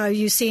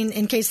 you've seen,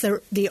 in case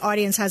the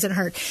audience hasn't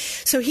heard.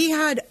 So he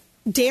had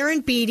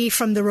Darren Beattie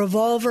from The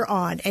Revolver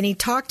on, and he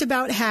talked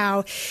about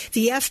how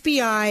the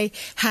FBI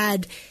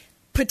had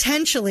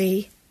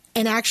potentially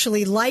and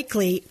actually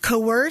likely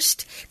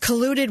coerced,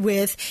 colluded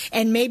with,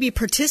 and maybe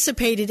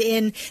participated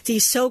in the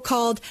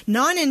so-called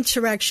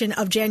non-insurrection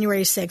of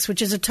January 6th,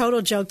 which is a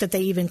total joke that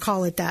they even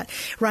call it that,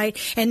 right?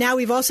 And now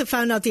we've also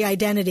found out the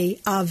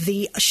identity of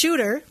the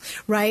shooter,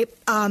 right?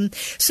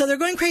 So they're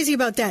going crazy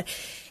about that.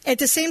 At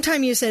the same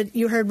time,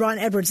 you heard Ron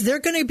Edwards, they're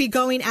going to be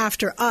going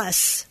after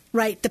us,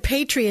 right? The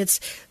Patriots,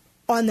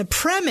 on the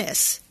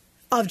premise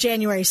of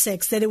January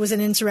 6th, that it was an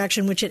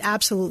insurrection, which it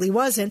absolutely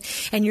wasn't.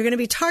 And you're going to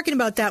be talking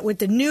about that with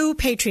the new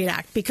Patriot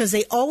Act, because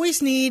they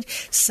always need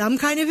some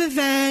kind of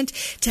event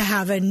to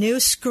have a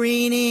new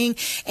screening,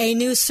 a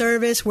new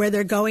service where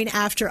they're going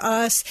after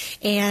us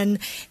and,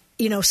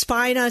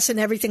 spying us and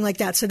everything like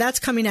that. So that's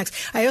coming next.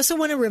 I also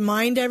want to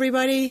remind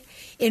everybody,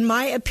 in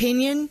my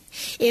opinion,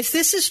 if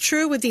this is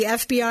true with the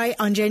FBI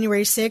on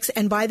January 6th,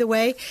 and by the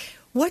way,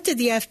 what did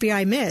the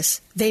FBI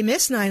miss? They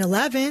missed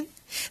 9/11.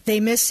 They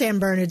missed San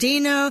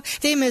Bernardino.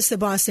 They missed the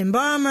Boston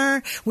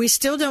bomber. We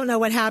still don't know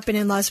what happened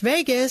in Las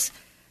Vegas.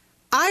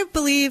 I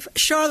believe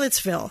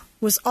Charlottesville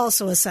was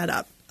also a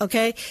setup.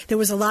 Okay, there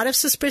was a lot of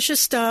suspicious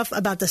stuff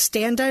about the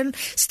stand down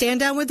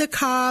with the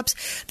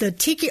cops, the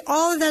tiki,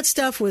 all of that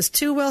stuff was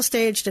too well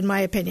staged, in my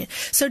opinion.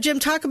 So, Jim,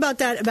 talk about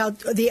that, about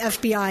the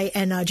FBI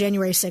and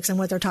January 6th and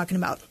what they're talking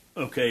about.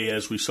 Okay,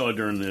 as we saw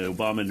during the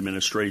Obama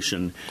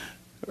administration,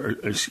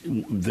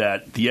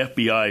 that the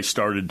FBI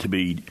started to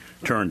be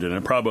turned,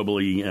 and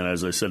probably, and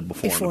as I said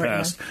before in the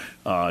past,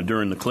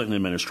 during the Clinton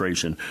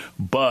administration.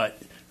 But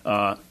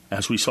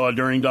as we saw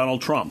during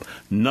Donald Trump,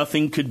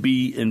 nothing could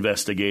be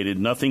investigated,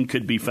 nothing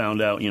could be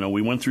found out.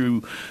 We went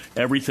through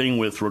everything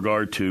with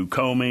regard to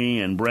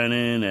Comey and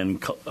Brennan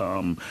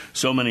and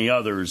so many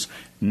others.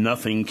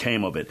 Nothing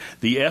came of it.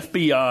 The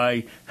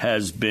FBI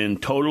has been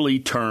totally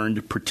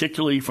turned,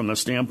 particularly from the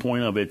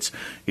standpoint of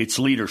its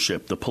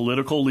leadership, the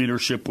political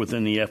leadership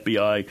within the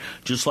FBI,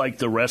 just like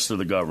the rest of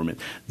the government.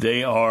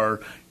 They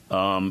are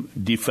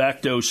de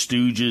facto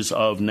stooges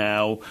of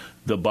now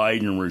the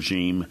Biden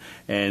regime,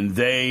 and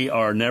they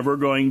are never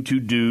going to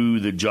do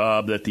the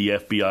job that the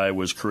FBI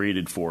was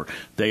created for.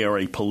 They are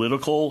a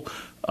political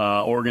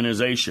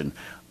organization.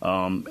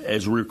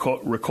 As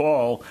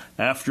recall,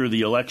 after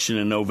the election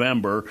in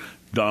November,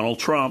 Donald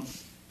Trump,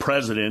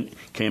 president,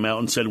 came out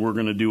and said we're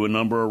going to do a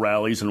number of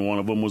rallies, and one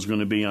of them was going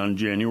to be on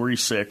January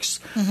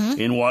 6th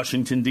in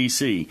Washington,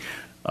 D.C.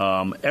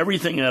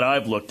 Everything that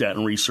I've looked at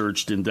and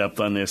researched in depth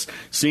on this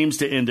seems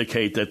to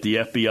indicate that the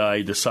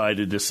FBI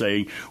decided to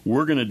say,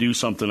 we're going to do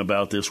something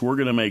about this. We're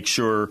going to make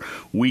sure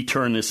we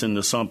turn this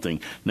into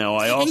something. Now,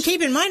 and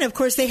keep in mind, of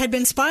course, they had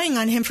been spying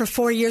on him for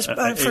 4 years, for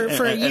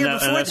a year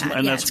before that.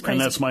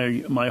 And that's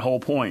my whole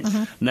point.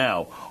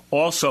 Now,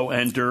 also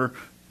enter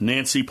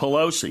Nancy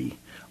Pelosi.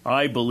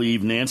 I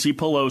believe Nancy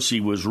Pelosi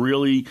was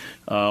really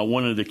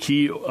one of the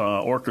key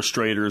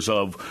orchestrators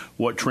of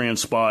what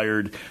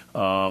transpired,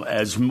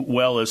 as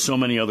well as so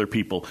many other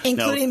people,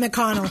 including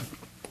McConnell.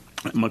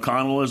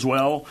 McConnell as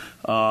well.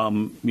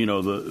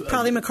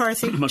 Probably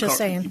McCarthy. Just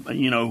saying.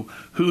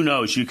 Who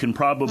knows? You can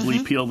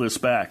probably peel this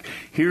back.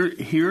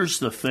 Here's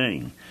the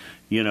thing.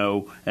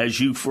 As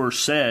you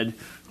first said,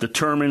 the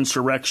term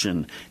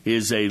insurrection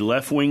is a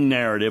left-wing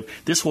narrative.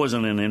 This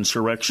wasn't an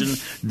insurrection.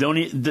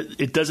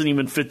 It doesn't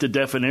even fit the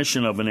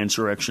definition of an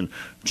insurrection.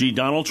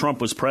 Donald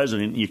Trump was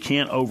president. You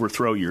can't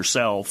overthrow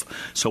yourself.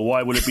 So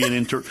why would it be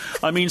an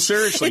I mean,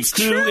 seriously. It's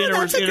true.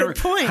 That's a good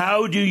point.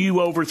 How do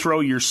you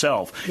overthrow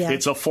yourself? Yeah.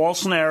 It's a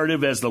false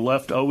narrative, as the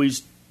left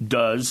always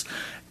does.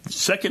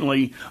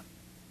 Secondly,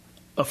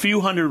 a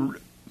few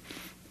hundred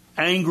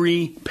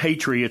angry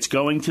patriots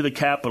going to the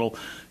Capitol.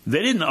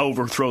 They didn't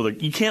overthrow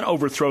you can't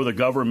overthrow the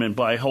government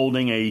by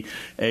holding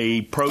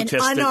a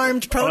protest. An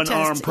unarmed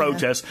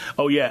protest. Yeah.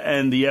 Oh, yeah.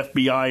 And the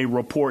FBI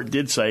report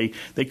did say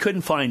they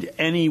couldn't find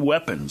any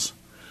weapons.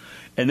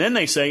 And then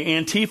they say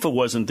Antifa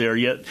wasn't there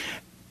yet.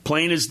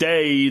 Plain as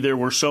day, there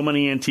were so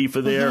many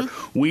Antifa there.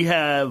 We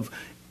have...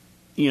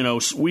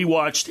 we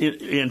watched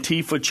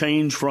Antifa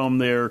change from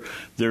their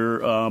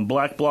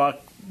black bloc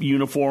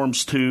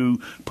uniforms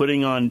to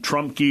putting on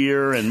Trump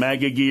gear and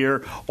MAGA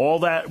gear. All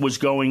that was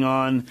going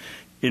on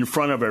in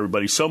front of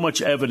everybody. So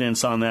much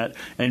evidence on that.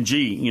 And,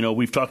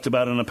 we've talked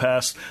about in the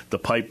past the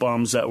pipe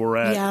bombs that were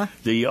at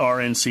the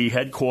RNC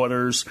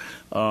headquarters.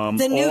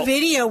 The new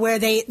video where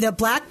the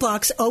black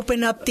blocs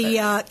open up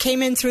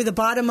came in through the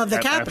bottom of the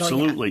Capitol.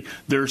 Absolutely.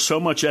 There's so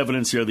much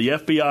evidence here. The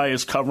FBI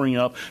is covering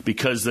up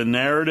because the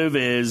narrative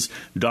is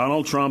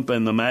Donald Trump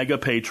and the MAGA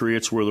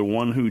patriots were the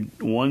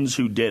ones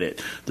who did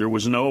it. There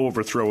was no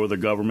overthrow of the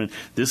government.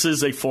 This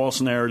is a false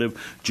narrative.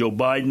 Joe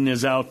Biden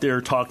is out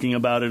there talking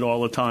about it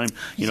all the time.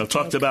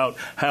 Talked about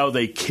how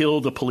they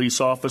killed a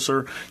police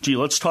officer.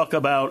 Let's talk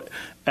about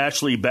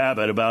Ashley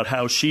Babbitt, about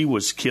how she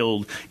was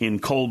killed in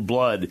cold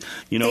blood.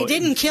 They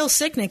didn't kill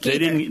Sicknick either. They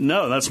didn't.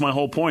 No, that's my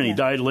whole point. He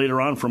died later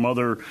on from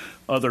other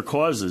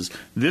causes.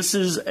 This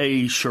is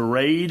a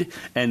charade,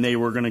 and they're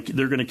going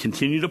to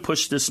continue to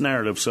push this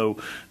narrative.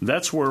 So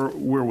that's where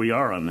we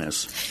are on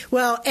this.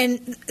 Well, and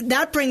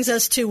that brings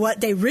us to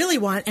what they really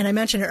want, and I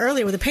mentioned it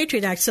earlier with the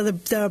Patriot Act. So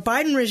the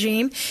Biden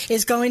regime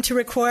is going to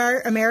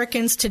require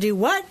Americans to do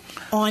what?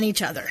 On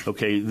each other.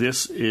 Okay,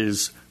 this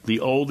is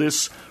the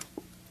oldest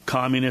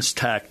communist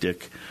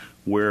tactic,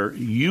 where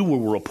you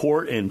will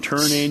report and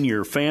turn in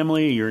your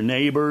family, your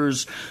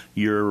neighbors,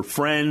 your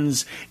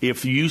friends,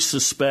 if you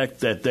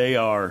suspect that they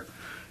are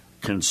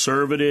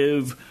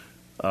conservative,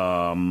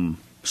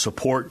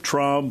 support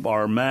Trump,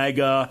 are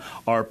MAGA,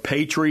 are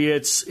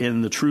patriots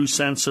in the true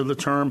sense of the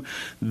term.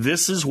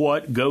 This is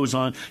what goes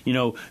on.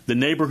 The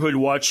neighborhood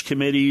watch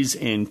committees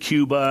in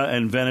Cuba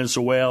and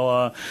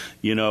Venezuela,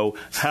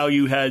 how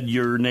you had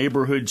your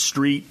neighborhood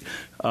street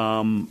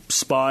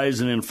spies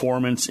and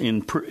informants in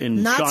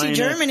Nazi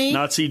China,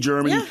 Nazi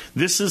Germany. Yeah.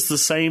 This is the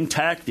same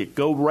tactic.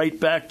 Go right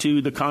back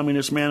to the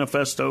Communist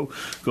Manifesto.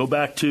 Go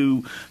back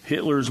to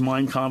Hitler's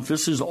Mein Kampf.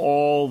 This is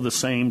all the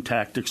same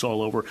tactics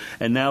all over.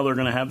 And now they're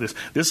going to have this.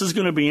 This is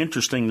going to be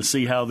interesting to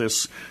see how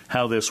this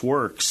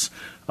works.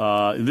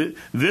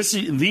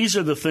 These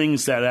are the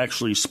things that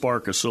actually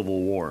spark a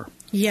civil war.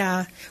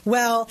 Yeah,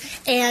 well,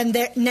 and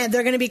they're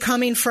going to be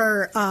coming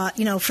for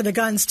the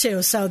guns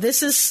too. So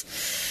this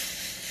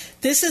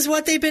is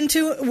what they've been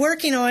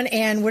working on,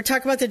 and we're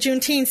talking about the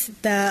Juneteenth.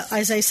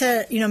 As I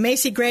said,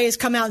 Macy Gray has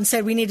come out and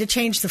said we need to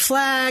change the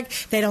flag.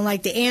 They don't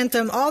like the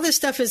anthem. All this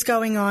stuff is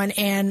going on,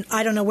 and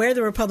I don't know where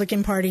the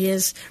Republican Party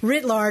is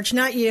writ large.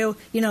 Not you.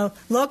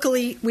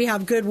 Locally we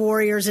have good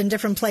warriors in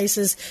different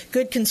places,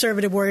 good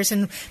conservative warriors,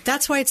 and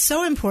that's why it's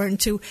so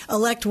important to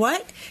elect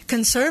what?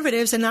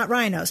 Conservatives and not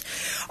rhinos.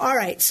 All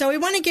right, so we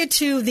want to get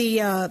to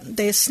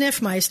the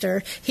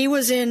Sniffmeister. He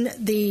was in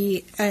at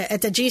the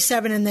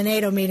G7 and the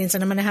NATO meetings,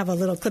 and I'm going to have a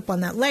little clip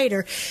on that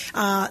later.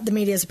 The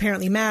media is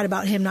apparently mad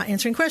about him not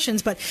answering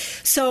questions. But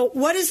so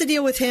what is the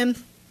deal with him?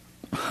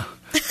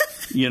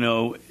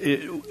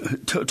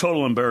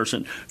 Total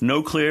embarrassment.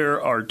 No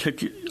clear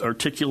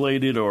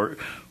articulated or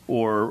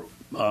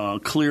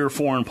clear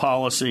foreign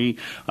policy.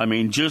 I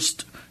mean,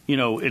 just,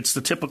 it's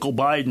the typical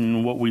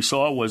Biden. What we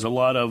saw was a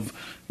lot of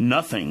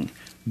nothing.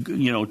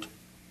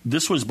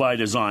 This was by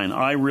design.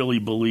 I really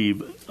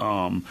believe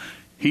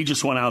He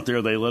just went out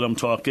there. They let him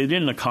talk. They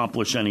didn't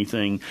accomplish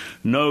anything.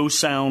 No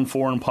sound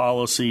foreign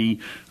policy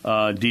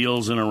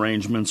deals and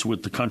arrangements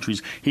with the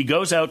countries. He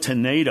goes out to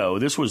NATO.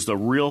 This was the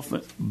real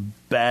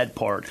bad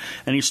part.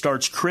 And he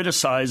starts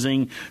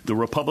criticizing the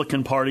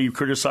Republican Party. He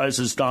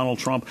criticizes Donald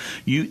Trump.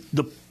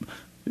 The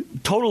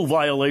total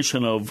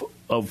violation of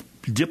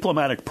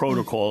diplomatic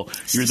protocol.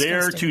 You're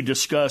there to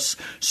discuss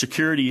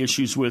security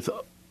issues with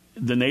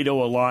the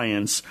NATO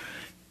alliance,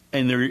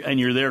 and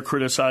you're there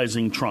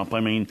criticizing Trump. I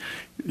mean,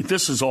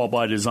 this is all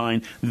by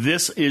design.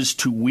 This is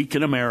to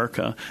weaken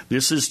America.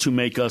 This is to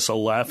make us a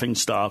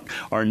laughingstock.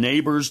 Our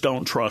neighbors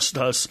don't trust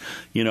us.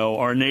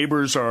 Our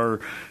neighbors are,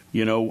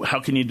 how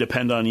can you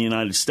depend on the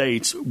United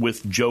States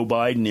with Joe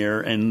Biden there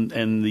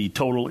and the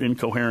total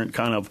incoherent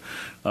kind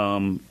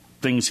of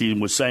things he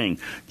was saying?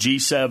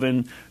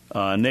 G7,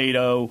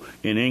 NATO,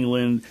 in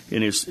England,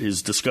 in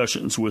his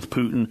discussions with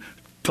Putin.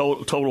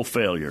 Total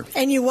failure.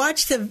 And you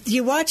watch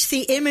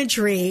the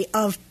imagery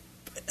of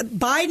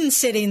Biden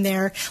sitting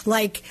there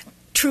like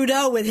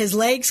Trudeau with his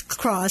legs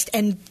crossed,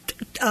 and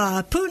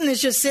Putin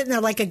is just sitting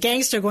there like a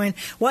gangster going,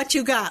 "What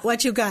you got?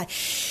 What you got?"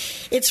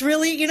 It's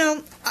really,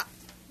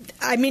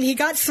 I mean, he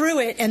got through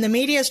it, and the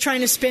media is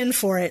trying to spin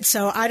for it,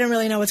 so I don't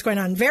really know what's going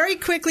on. Very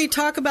quickly,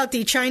 talk about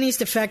the Chinese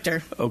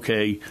defector.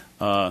 Okay.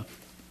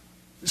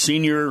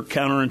 Senior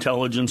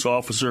counterintelligence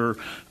officer,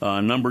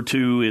 number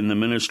 2 in the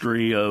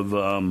Ministry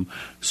of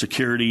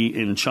Security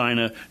in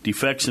China,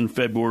 defects in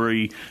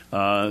February.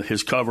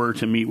 His cover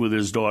to meet with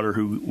his daughter,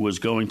 who was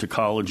going to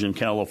college in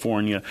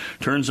California,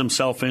 turns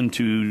himself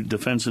into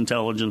Defense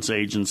Intelligence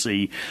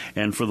Agency,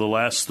 and for the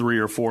last 3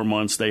 or 4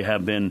 months they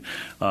have been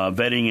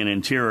vetting and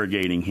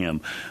interrogating him.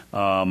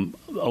 A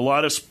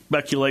lot of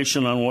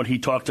speculation on what he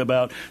talked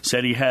about.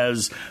 Said he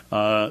has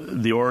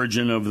the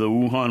origin of the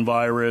Wuhan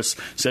virus.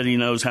 Said he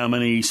knows how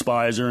many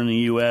spies are in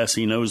the U.S.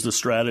 He knows the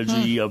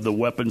strategy of the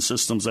weapon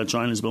systems that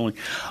China's building.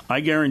 I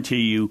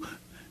guarantee you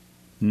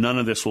none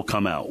of this will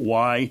come out.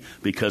 Why?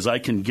 Because I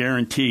can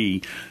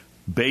guarantee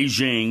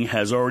Beijing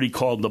has already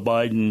called the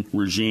Biden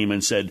regime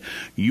and said,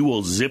 you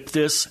will zip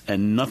this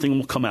and nothing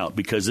will come out,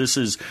 because this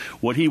is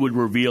what he would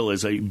reveal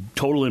is a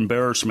total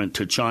embarrassment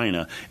to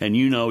China. And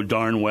you know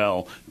darn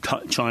well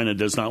China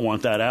does not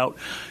want that out.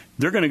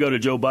 They're going to go to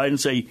Joe Biden and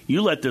say,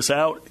 you let this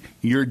out,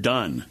 you're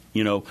done.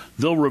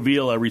 They'll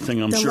reveal everything,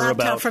 I'm sure,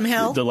 about from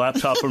hell. The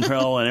laptop from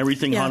hell and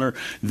everything, yeah. Hunter.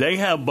 They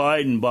have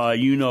Biden by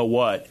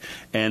you-know-what,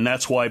 and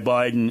that's why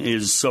Biden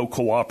is so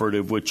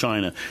cooperative with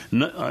China.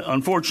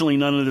 Unfortunately,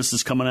 none of this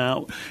is coming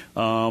out.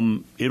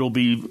 It'll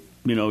be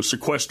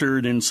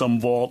sequestered in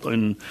some vault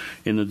in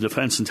the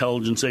Defense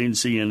Intelligence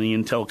Agency and the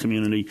intel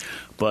community.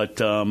 But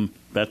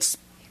that's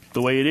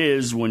the way it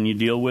is when you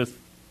deal with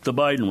the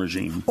Biden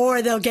regime.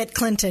 Or they'll get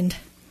Clintoned.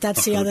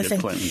 That's the other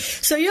thing. Clinton.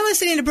 So you're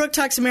listening to Brooke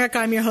Talks America.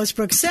 I'm your host,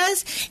 Brooke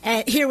Says,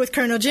 here with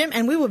Colonel Jim,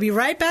 and we will be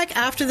right back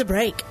after the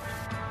break.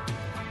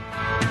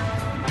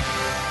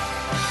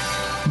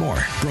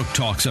 More Brooke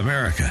Talks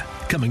America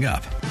coming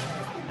up.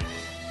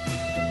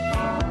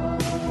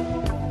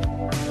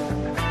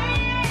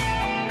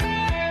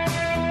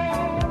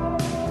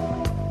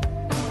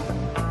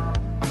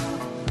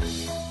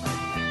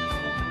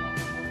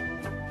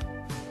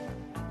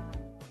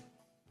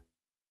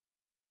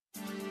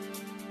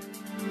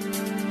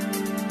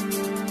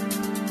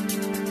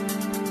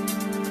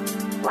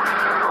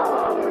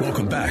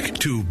 Welcome back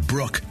to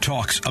Brooke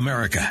Talks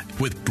America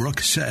with Brooke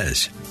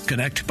Says.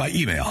 Connect by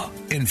email,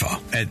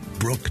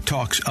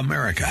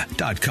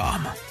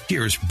 info@BrookeTalksAmerica.com.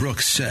 Here's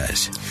Brooke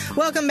Says.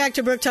 Welcome back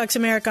to Brooke Talks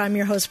America. I'm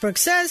your host, Brooke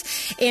Says.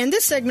 And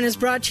this segment is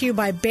brought to you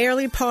by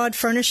Barely Pod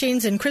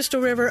Furnishings in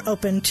Crystal River,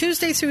 open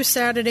Tuesday through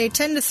Saturday,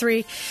 10 to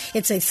 3.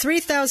 It's a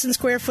 3,000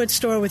 square foot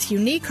store with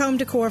unique home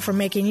decor for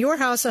making your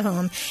house a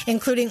home,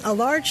 including a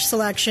large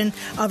selection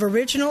of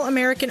original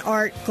American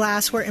art,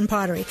 glassware, and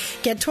pottery.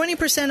 Get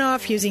 20%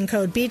 off using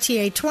code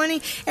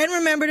BTA20, and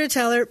remember to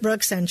tell her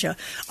Brooke sent you.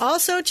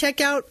 Also,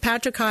 check out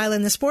Patrick Heil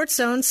in the Sports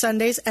Zone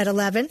Sundays at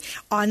 11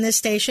 on this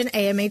station,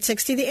 AM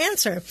 860 The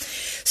Answer.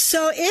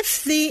 So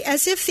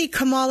as if the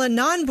Kamala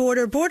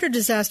border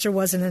disaster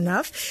wasn't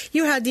enough,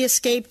 you had the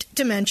escaped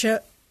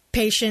dementia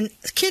patient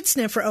kid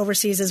sniffer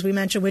overseas, as we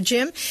mentioned with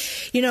Jim.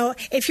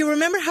 If you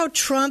remember how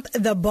Trump,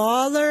 the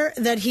baller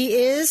that he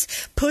is,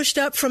 pushed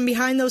up from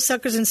behind those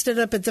suckers and stood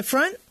up at the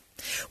front,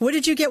 what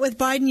did you get with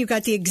Biden? You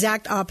got the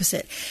exact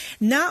opposite.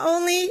 Not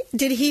only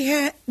did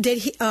he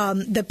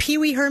the Pee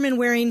Wee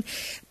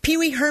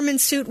Herman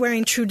suit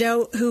wearing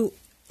Trudeau, who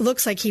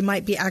looks like he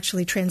might be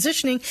actually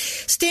transitioning,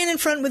 stand in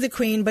front with the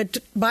Queen, but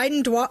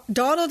Biden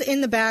dawdled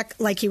in the back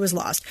like he was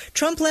lost.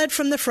 Trump led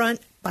from the front.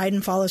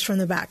 Biden follows from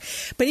the back.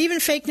 But even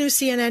fake news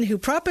CNN, who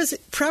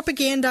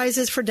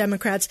propagandizes for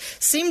Democrats,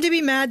 seem to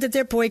be mad that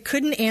their boy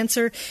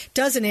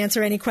doesn't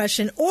answer any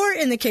question, or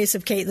in the case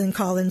of Caitlin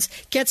Collins,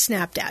 gets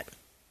snapped at.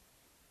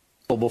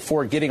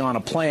 before getting on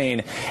a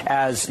plane,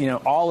 as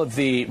all of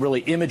the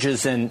really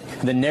images and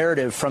the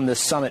narrative from this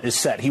summit is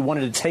set. He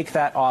wanted to take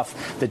that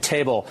off the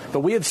table. But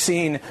we have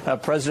seen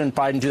President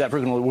Biden do that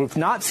frequently. What we've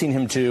not seen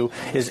him do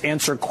is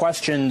answer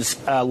questions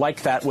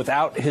like that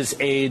without his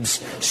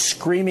aides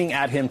screaming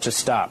at him to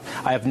stop.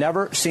 I have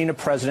never seen a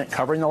president,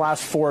 covering the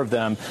last 4 of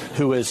them,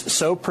 who is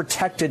so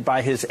protected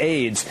by his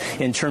aides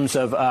in terms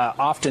of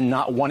often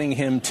not wanting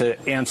him to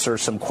answer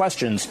some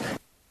questions.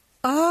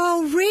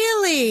 Oh,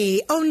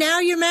 really? Oh, now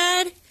you're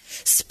mad?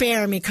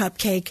 Spare me,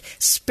 Cupcake.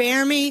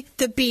 Spare me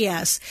the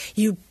BS.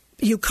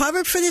 You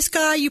covered for this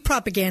guy. You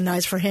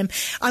propagandized for him.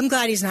 I'm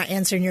glad he's not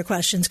answering your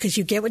questions, because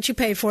you get what you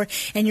pay for,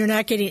 and you're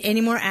not getting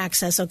any more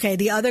access, okay?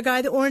 The other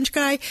guy, the orange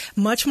guy,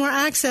 much more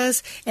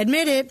access.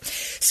 Admit it.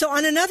 So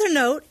on another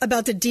note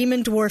about the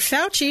demon dwarf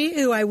Fauci,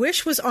 who I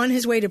wish was on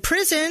his way to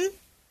prison,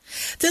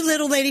 the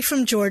little lady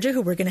from Georgia,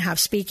 who we're going to have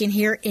speaking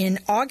here in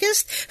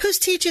August, who's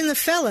teaching the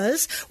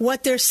fellas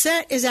what their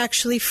set is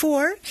actually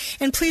for.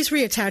 And please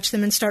reattach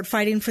them and start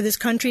fighting for this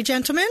country,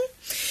 gentlemen.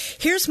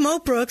 Here's Mo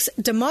Brooks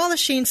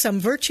demolishing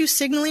some virtue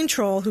signaling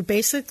troll who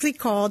basically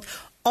called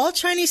all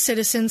Chinese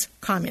citizens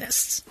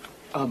communists.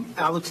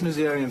 Alex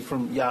Nazarian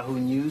from Yahoo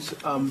News.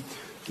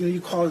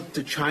 You call it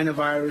the China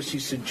virus.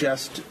 You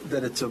suggest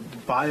that it's a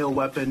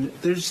bioweapon.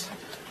 There's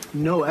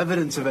no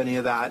evidence of any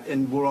of that.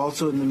 And we're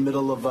also in the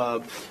middle of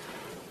a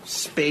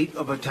spate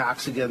of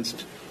attacks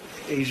against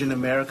Asian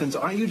Americans.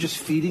 Aren't you just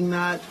feeding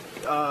that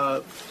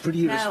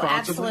pretty irresponsibly? No,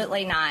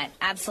 absolutely not.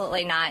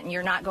 Absolutely not. And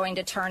you're not going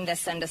to turn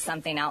this into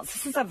something else.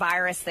 This is a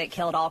virus that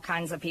killed all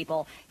kinds of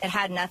people. It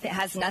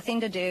has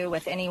nothing to do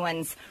with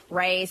anyone's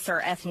race or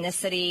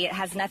ethnicity. It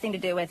has nothing to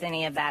do with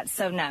any of that.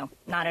 So no,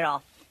 not at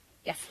all.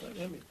 Yes.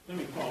 Let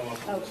me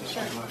follow up.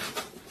 Sure.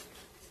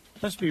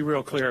 Let's be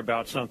real clear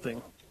about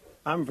something.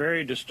 I'm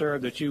very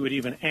disturbed that you would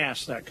even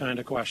ask that kind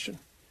of question.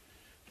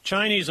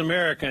 Chinese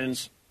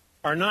Americans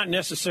are not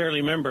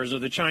necessarily members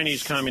of the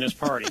Chinese Communist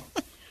Party.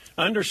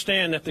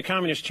 Understand that the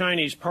Communist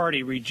Chinese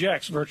Party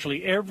rejects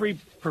virtually every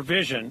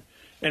provision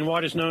in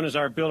what is known as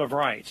our Bill of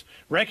Rights.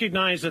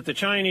 Recognize that the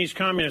Chinese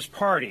Communist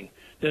Party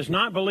does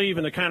not believe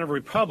in the kind of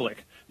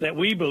republic that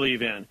we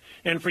believe in.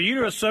 And for you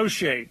to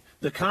associate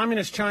the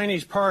Communist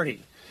Chinese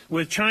Party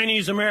with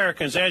Chinese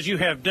Americans, as you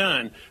have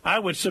done, I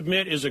would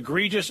submit is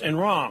egregious and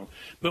wrong.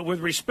 But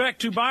with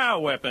respect to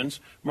bioweapons,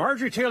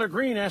 Marjorie Taylor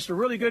Greene asked a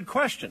really good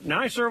question.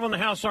 Now, I serve on the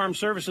House Armed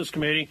Services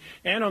Committee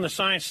and on the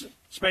Science,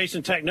 Space,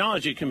 and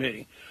Technology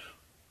Committee.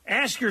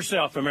 Ask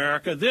yourself,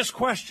 America, this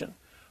question.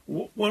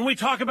 When we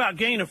talk about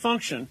gain of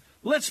function,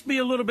 let's be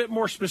a little bit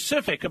more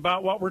specific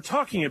about what we're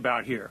talking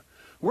about here.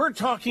 We're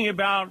talking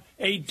about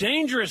a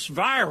dangerous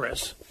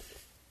virus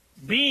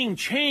being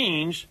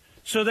changed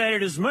so that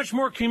it is much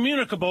more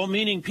communicable,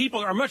 meaning people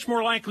are much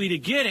more likely to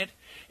get it,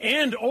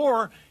 and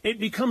or it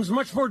becomes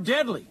much more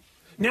deadly.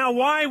 Now,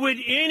 why would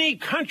any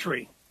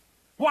country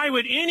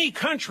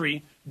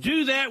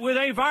do that with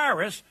a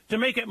virus to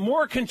make it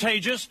more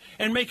contagious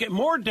and make it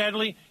more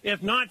deadly,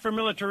 if not for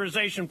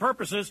militarization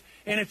purposes?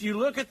 And if you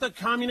look at the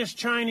Communist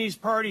Chinese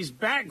Party's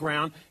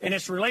background and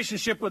its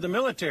relationship with the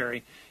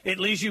military, it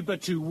leads you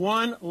but to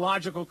one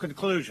logical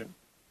conclusion.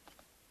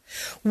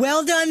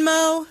 Well done,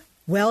 Mo.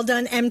 Well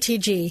done,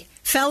 MTG.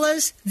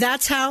 Fellas,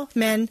 that's how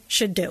men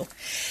should do.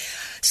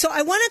 So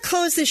I want to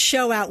close this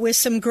show out with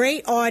some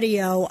great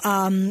audio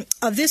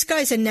of this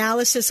guy's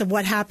analysis of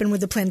what happened with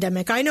the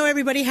pandemic. I know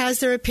everybody has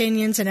their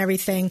opinions and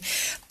everything,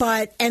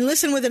 and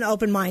listen with an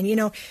open mind.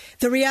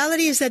 The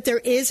reality is that there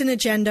is an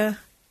agenda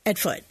at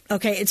foot.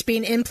 Okay, it's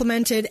being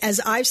implemented, as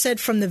I've said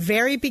from the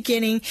very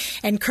beginning,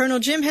 and Colonel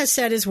Jim has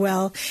said as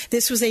well,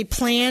 this was a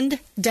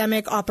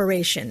planned-demic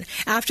operation.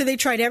 After they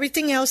tried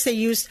everything else, they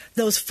used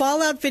those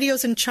fallout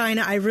videos in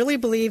China. I really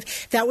believe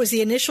that was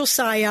the initial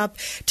psyop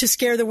to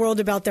scare the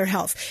world about their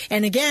health.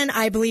 And again,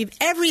 I believe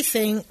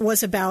everything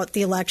was about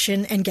the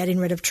election and getting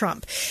rid of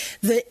Trump.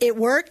 It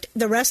worked.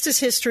 The rest is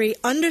history.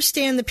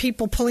 Understand the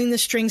people pulling the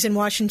strings in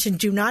Washington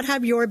do not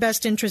have your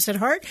best interest at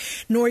heart,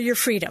 nor your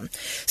freedom.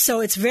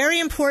 So it's very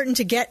important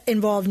to get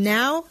involved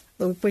now.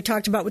 We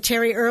talked about with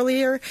Terry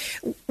earlier,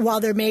 while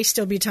there may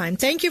still be time.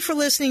 Thank you for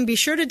listening. Be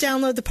sure to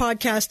download the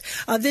podcast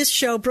of this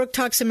show, Brooke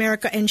Talks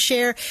America, and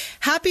share.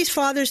 Happy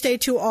Father's Day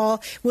to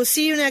all. We'll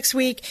see you next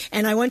week,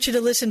 and I want you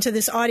to listen to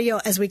this audio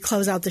as we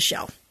close out the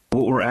show.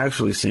 What we're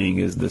actually seeing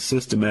is the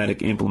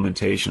systematic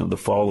implementation of the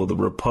fall of the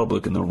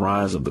republic and the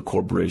rise of the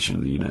corporation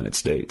of the United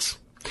States.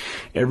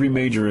 Every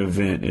major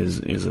event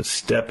is a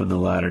step in the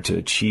ladder to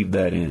achieve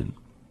that end.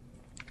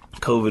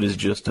 COVID is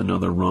just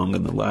another rung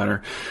in the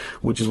ladder,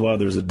 which is why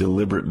there's a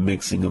deliberate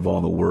mixing of all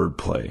the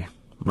wordplay,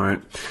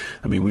 right?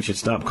 I mean, we should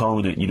stop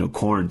calling it,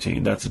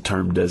 quarantine. That's a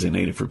term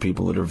designated for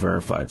people that are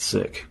verified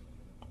sick.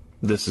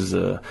 This is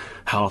a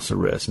house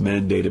arrest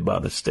mandated by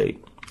the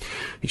state.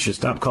 You should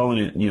stop calling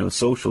it,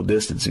 social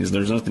distancing.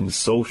 There's nothing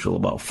social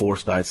about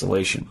forced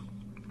isolation.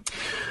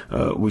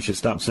 We should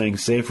stop saying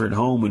safer at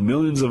home when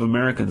millions of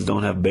Americans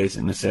don't have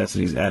basic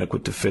necessities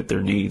adequate to fit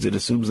their needs. It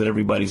assumes that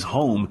everybody's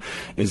home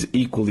is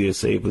equally as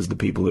safe as the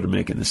people that are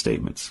making the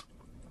statements.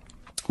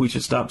 We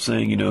should stop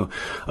saying,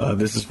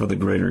 this is for the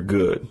greater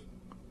good.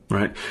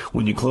 right?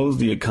 When you close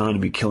the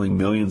economy, killing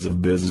millions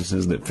of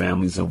businesses that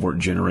families have worked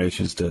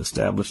generations to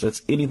establish,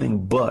 that's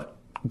anything but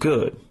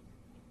good.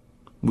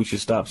 We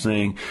should stop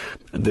saying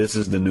this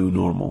is the new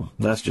normal.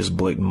 That's just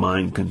blatant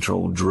mind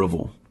control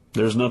drivel.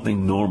 There's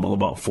nothing normal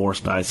about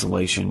forced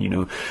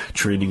isolation,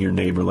 treating your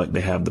neighbor like they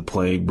have the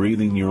plague,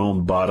 breathing your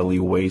own bodily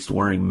waste,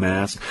 wearing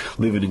masks,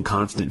 living in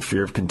constant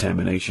fear of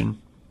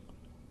contamination.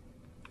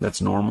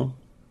 That's normal.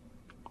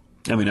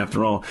 I mean,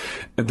 after all,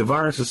 if the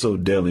virus is so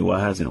deadly,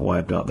 why hasn't it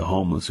wiped out the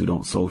homeless who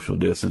don't social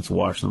distance,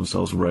 wash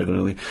themselves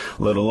regularly,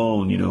 let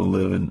alone,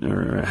 live in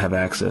or have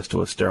access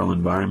to a sterile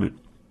environment?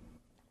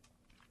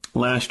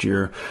 Last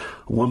year,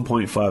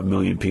 1.5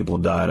 million people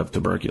died of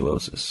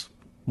tuberculosis.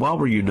 Why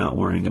were you not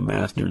wearing a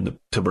mask during the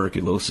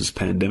tuberculosis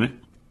pandemic?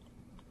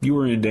 You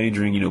were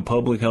endangering,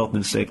 public health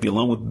and safety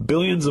along with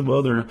billions of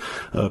other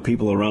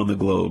people around the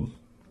globe.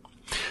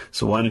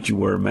 So why didn't you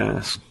wear a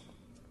mask?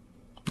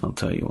 I'll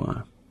tell you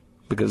why.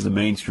 Because the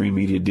mainstream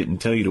media didn't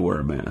tell you to wear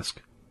a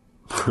mask.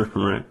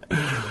 Right?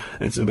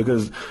 And so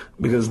because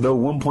though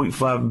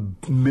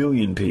 1.5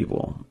 million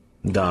people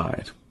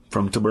died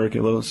from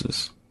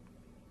tuberculosis,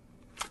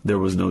 there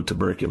was no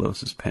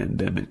tuberculosis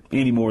pandemic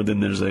any more than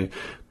there's a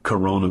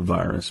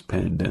coronavirus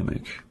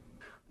pandemic.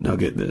 Now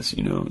get this,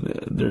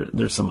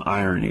 there's some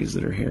ironies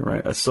that are here,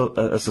 right? A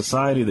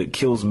society that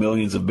kills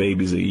millions of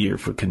babies a year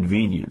for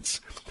convenience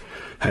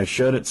has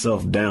shut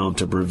itself down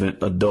to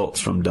prevent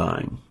adults from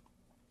dying.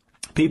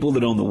 People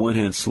that on the one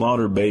hand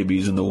slaughter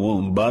babies in the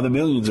womb by the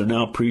millions are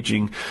now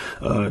preaching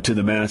to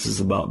the masses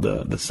about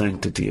the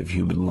sanctity of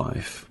human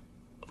life.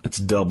 It's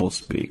double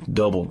speak,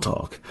 double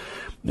talk.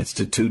 It's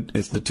the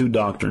two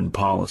doctrine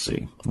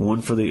policy.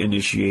 One for the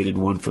initiated,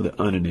 one for the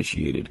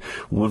uninitiated.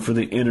 One for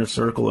the inner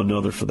circle,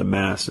 another for the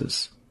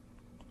masses.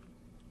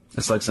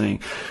 It's like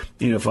saying,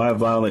 if I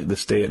violate the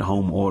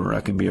stay-at-home order,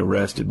 I can be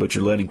arrested, but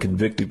you're letting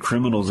convicted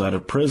criminals out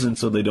of prison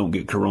so they don't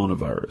get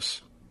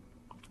coronavirus.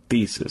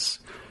 Thesis,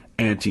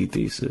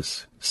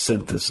 antithesis,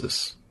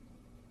 synthesis.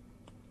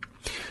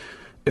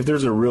 If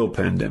there's a real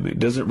pandemic,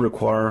 does it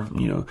require,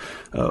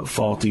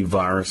 faulty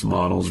virus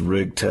models,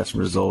 rigged test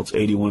results,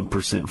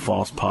 81%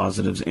 false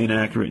positives,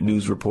 inaccurate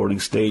news reporting,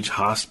 staged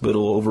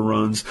hospital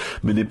overruns,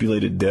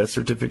 manipulated death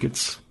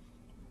certificates?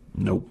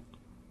 Nope.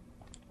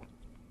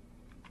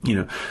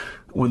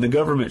 When the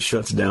government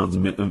shuts down,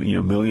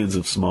 millions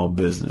of small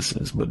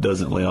businesses, but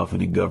doesn't lay off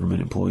any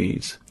government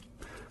employees,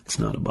 it's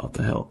not about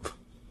the health.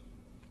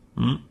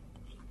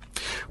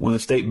 When the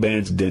state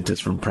bans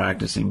dentists from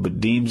practicing but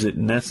deems it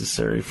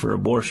necessary for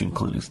abortion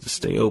clinics to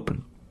stay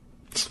open,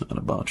 it's not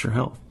about your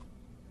health.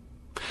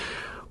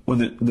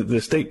 When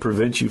the state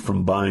prevents you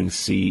from buying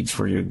seeds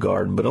for your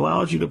garden but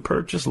allows you to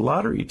purchase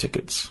lottery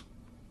tickets,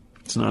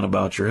 it's not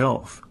about your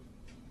health.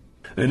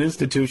 An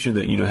institution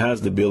that,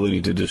 has the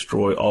ability to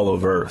destroy all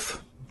of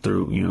Earth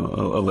through,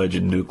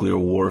 alleged nuclear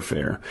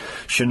warfare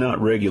should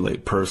not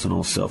regulate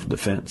personal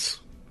self-defense.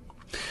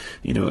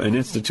 An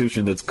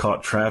institution that's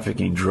caught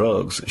trafficking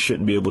drugs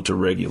shouldn't be able to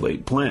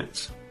regulate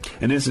plants.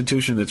 An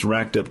institution that's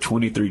racked up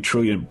 $23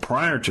 trillion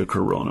prior to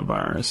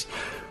coronavirus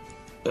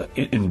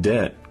in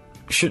debt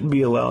shouldn't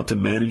be allowed to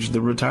manage the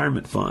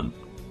retirement fund.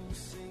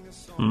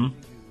 An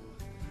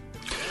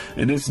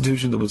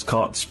institution that was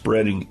caught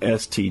spreading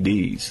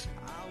STDs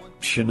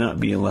should not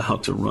be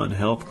allowed to run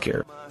health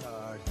care.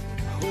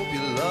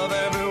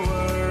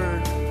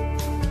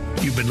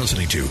 You've been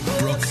listening to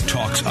Brooke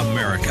Talks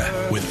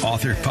America with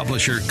author,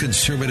 publisher,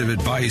 conservative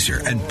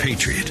advisor, and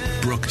patriot,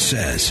 Brooke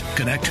Says.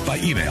 Connect by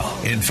email,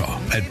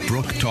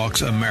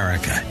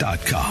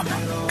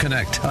 info@BrookeTalksAmerica.com.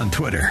 Connect on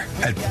Twitter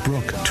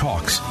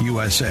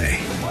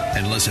 @BrookeTalksUSA.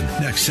 And listen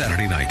next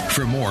Saturday night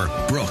for more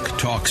Brooke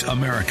Talks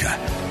America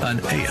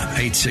on AM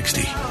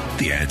 860.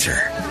 The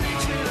Answer.